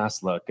one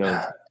last look.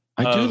 I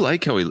do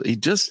like how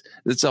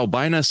it's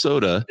albino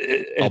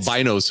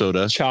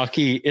soda.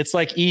 Chalky. It's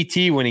like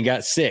E.T. when he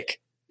got sick.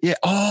 Yeah.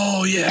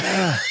 Oh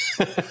yeah.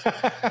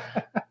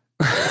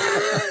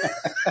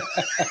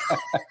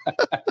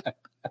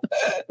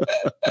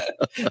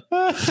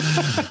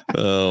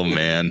 Oh,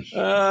 man.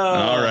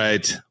 All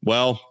right.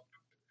 Well,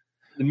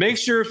 make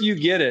sure if you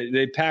get it,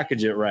 they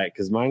package it right,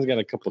 because mine's got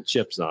a couple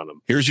chips on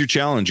them. here's your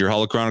challenge, your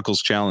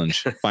Holochronicles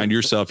challenge. Find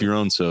yourself your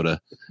own soda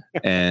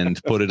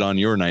and put it on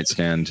your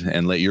nightstand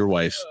and let your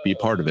wife be a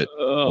part of it,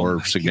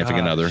 or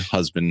significant other,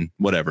 husband,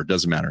 whatever,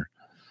 doesn't matter.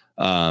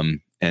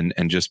 And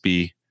just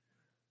be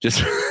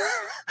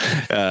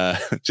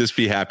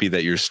happy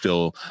that you're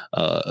still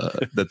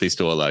that they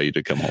still allow you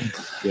to come home.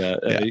 Yeah.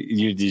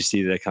 Did you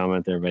see the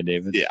comment there by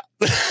David? Yeah.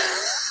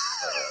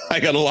 I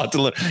got a lot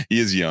to learn. He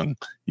is young.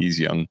 He's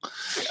young.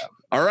 Yeah.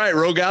 All right,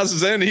 Rogas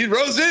is in. He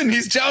rose in.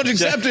 He's challenge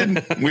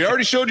accepted. We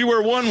already showed you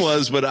where one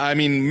was, but I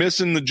mean,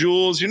 missing the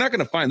jewels. You're not going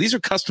to find. These are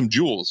custom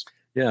jewels.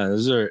 Yeah,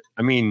 those are.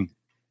 I mean,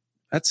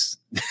 that's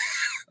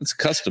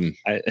custom.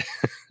 The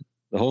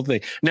whole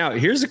thing. Now,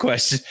 here's a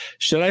question: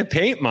 should I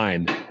paint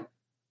mine?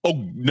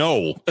 Oh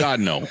no, God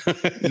no,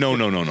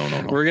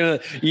 no. We're gonna.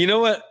 You know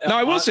what? No,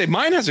 I will say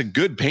mine has a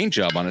good paint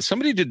job on it.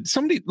 Somebody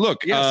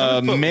look.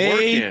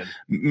 May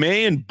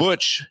and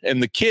Butch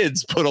and the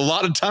kids put a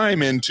lot of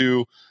time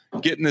into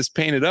getting this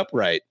painted up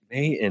right.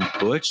 May and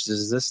Butch,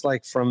 is this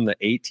like from the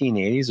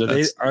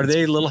 1880s? Are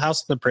they Little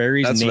House on the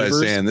Prairie? That's neighbors? what I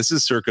was saying. This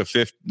is circa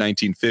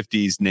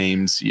 1950s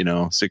names.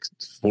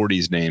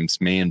 40s names.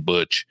 May and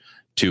Butch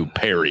to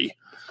Perry.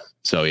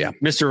 So yeah,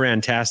 Mr.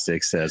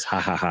 Rantastic says, "Ha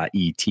ha ha,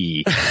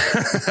 E.T."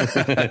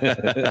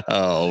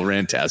 Oh,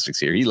 Rantastic's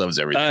here. He loves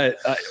everything.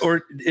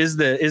 Or is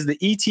the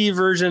E.T.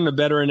 version a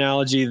better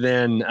analogy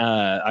than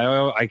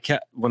I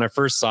kept when I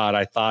first saw it?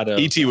 I thought of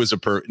E.T. was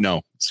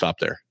no. Stop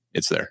there.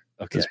 It's there.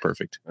 Okay, it's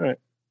perfect. All right,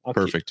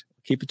 Perfect.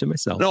 Keep it to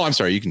myself. No, I'm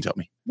sorry. You can tell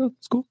me. No,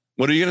 it's cool.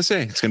 What are you gonna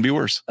say? It's gonna be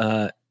worse.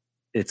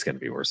 It's going to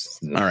be worse.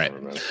 All right.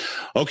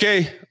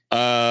 Okay.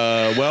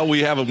 Well,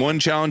 we have one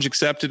challenge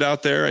accepted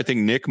out there. I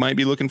think Nick might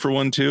be looking for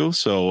one too.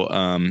 So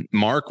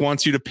Mark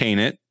wants you to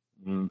paint it.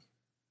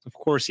 Of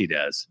course he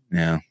does.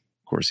 Yeah, of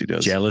course he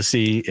does.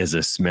 Jealousy is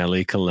a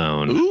smelly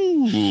cologne.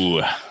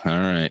 Ooh. All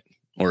right.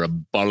 Or a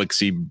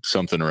bollocksy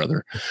something or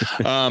other.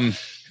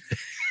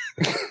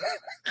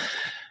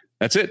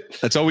 That's it.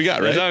 That's all we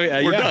got,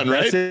 right? We're done,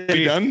 right?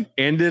 We done?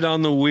 Ended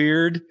on the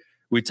weird.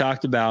 We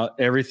talked about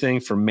everything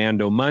from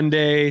Mando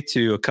Monday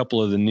to a couple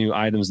of the new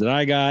items that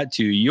I got,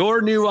 to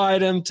your new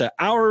item, to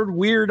our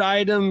weird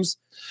items,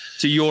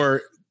 to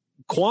your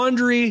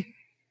quandary.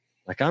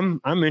 Like I'm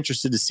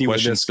interested to see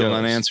what this still goes.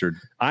 Unanswered.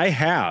 I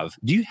have.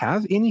 Do you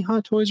have any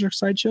Hot Toys or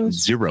Sideshows?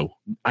 0.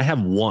 I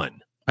have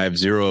one. I have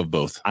 0 of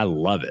both. I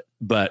love it,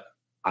 but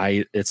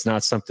it's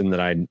not something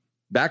that I.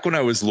 Back when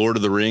I was Lord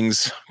of the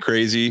Rings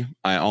crazy,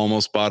 I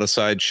almost bought a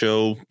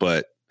Sideshow,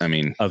 but I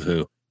mean, of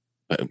who?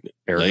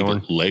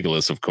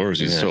 Legolas, of course.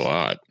 He's so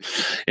hot.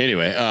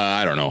 Anyway,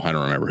 I don't know. I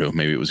don't remember who.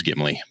 Maybe it was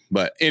Gimli.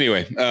 But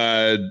anyway,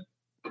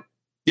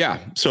 yeah.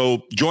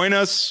 So join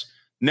us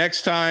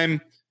next time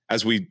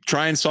as we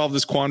try and solve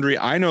this quandary.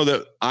 I know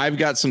that I've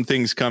got some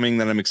things coming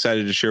that I'm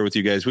excited to share with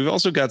you guys. We've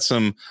also got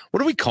some,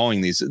 what are we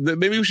calling these?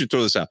 Maybe we should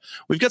throw this out.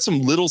 We've got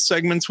some little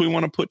segments we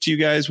want to put to you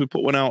guys. We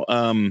put one out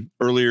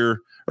earlier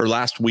or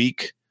last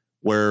week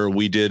where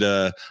we did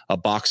a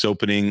box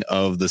opening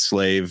of the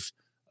Slave,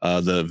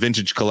 the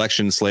vintage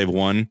collection Slave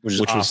 1,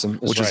 which awesome.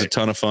 was a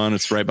ton of fun.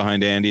 It's right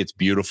behind Andy. It's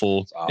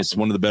beautiful. It's awesome. It's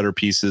one of the better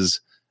pieces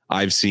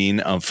I've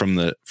seen from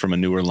a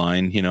newer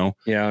line,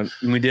 Yeah.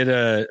 We did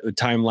a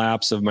time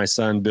lapse of my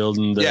son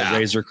building the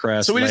Razor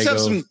Crest. So we Lego.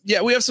 just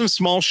have we have some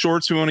small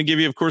shorts we want to give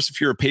you. Of course, if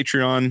you're a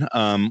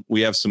Patreon,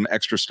 we have some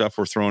extra stuff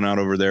we're throwing out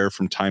over there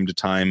from time to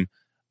time.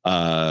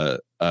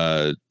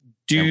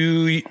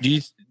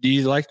 Do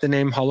you like the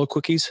name Hollow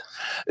Quickies?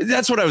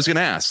 That's what I was going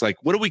to ask. Like,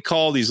 what do we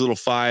call these little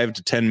 5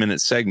 to 10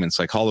 minute segments,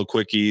 like Hollow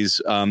Quickies?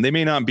 They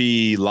may not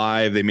be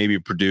live. They may be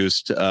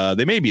produced.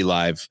 They may be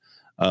live.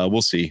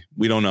 We'll see.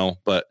 We don't know,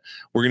 but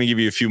we're going to give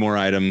you a few more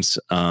items.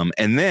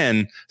 And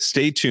then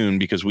stay tuned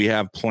because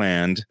we're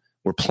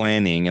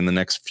planning in the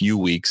next few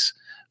weeks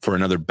for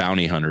another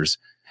Bounty Hunters.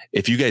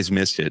 If you guys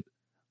missed it,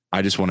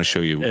 I just want to show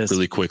you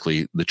really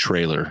quickly the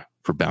trailer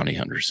for Bounty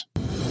Hunters.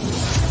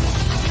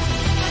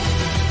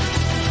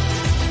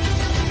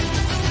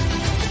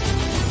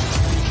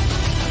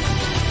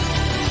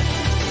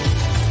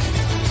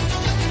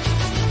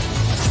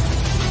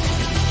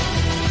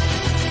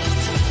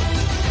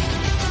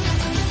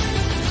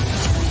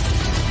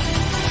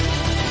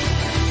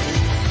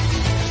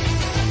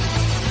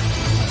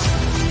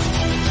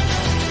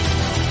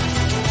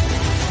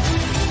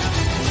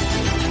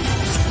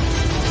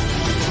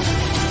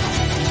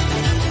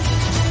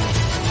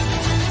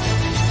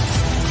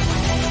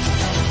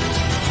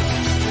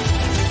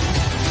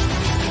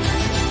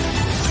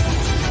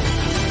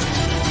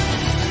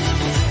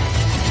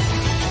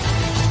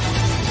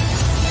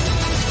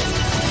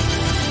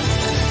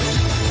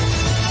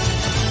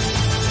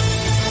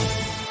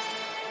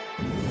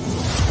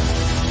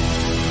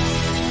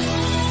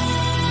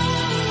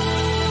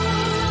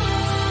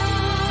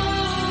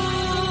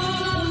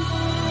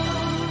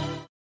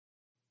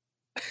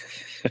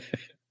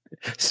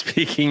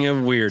 Speaking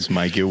of weird, This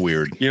might get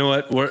weird. you know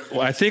what?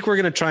 I think we're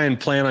going to try and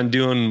plan on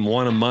doing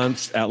one a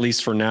month, at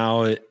least for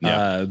now.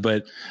 Yeah.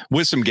 But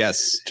With some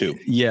guests too.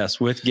 yes,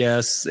 with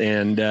guests.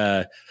 And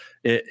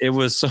it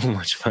was so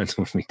much fun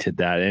when we did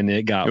that. And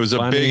it was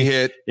a big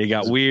hit. It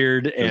got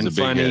weird and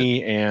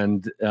funny.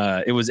 And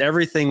it was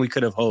everything we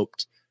could have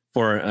hoped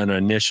for an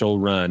initial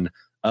run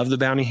of the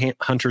Bounty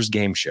Hunters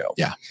game show.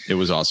 Yeah, it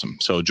was awesome.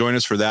 So join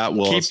us for that.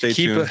 We'll stay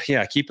tuned.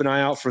 Keep an eye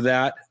out for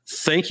that.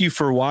 Thank you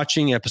for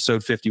watching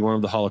episode 51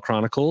 of the Holo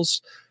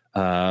Chronicles.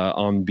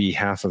 On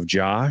behalf of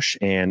Josh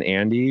and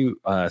Andy,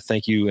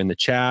 thank you in the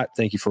chat.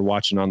 Thank you for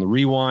watching on the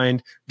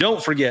rewind.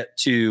 Don't forget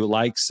to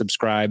like,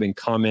 subscribe, and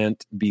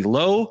comment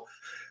below.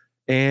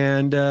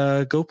 And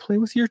go play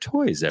with your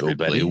toys,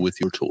 everybody. Go play with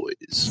your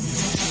toys.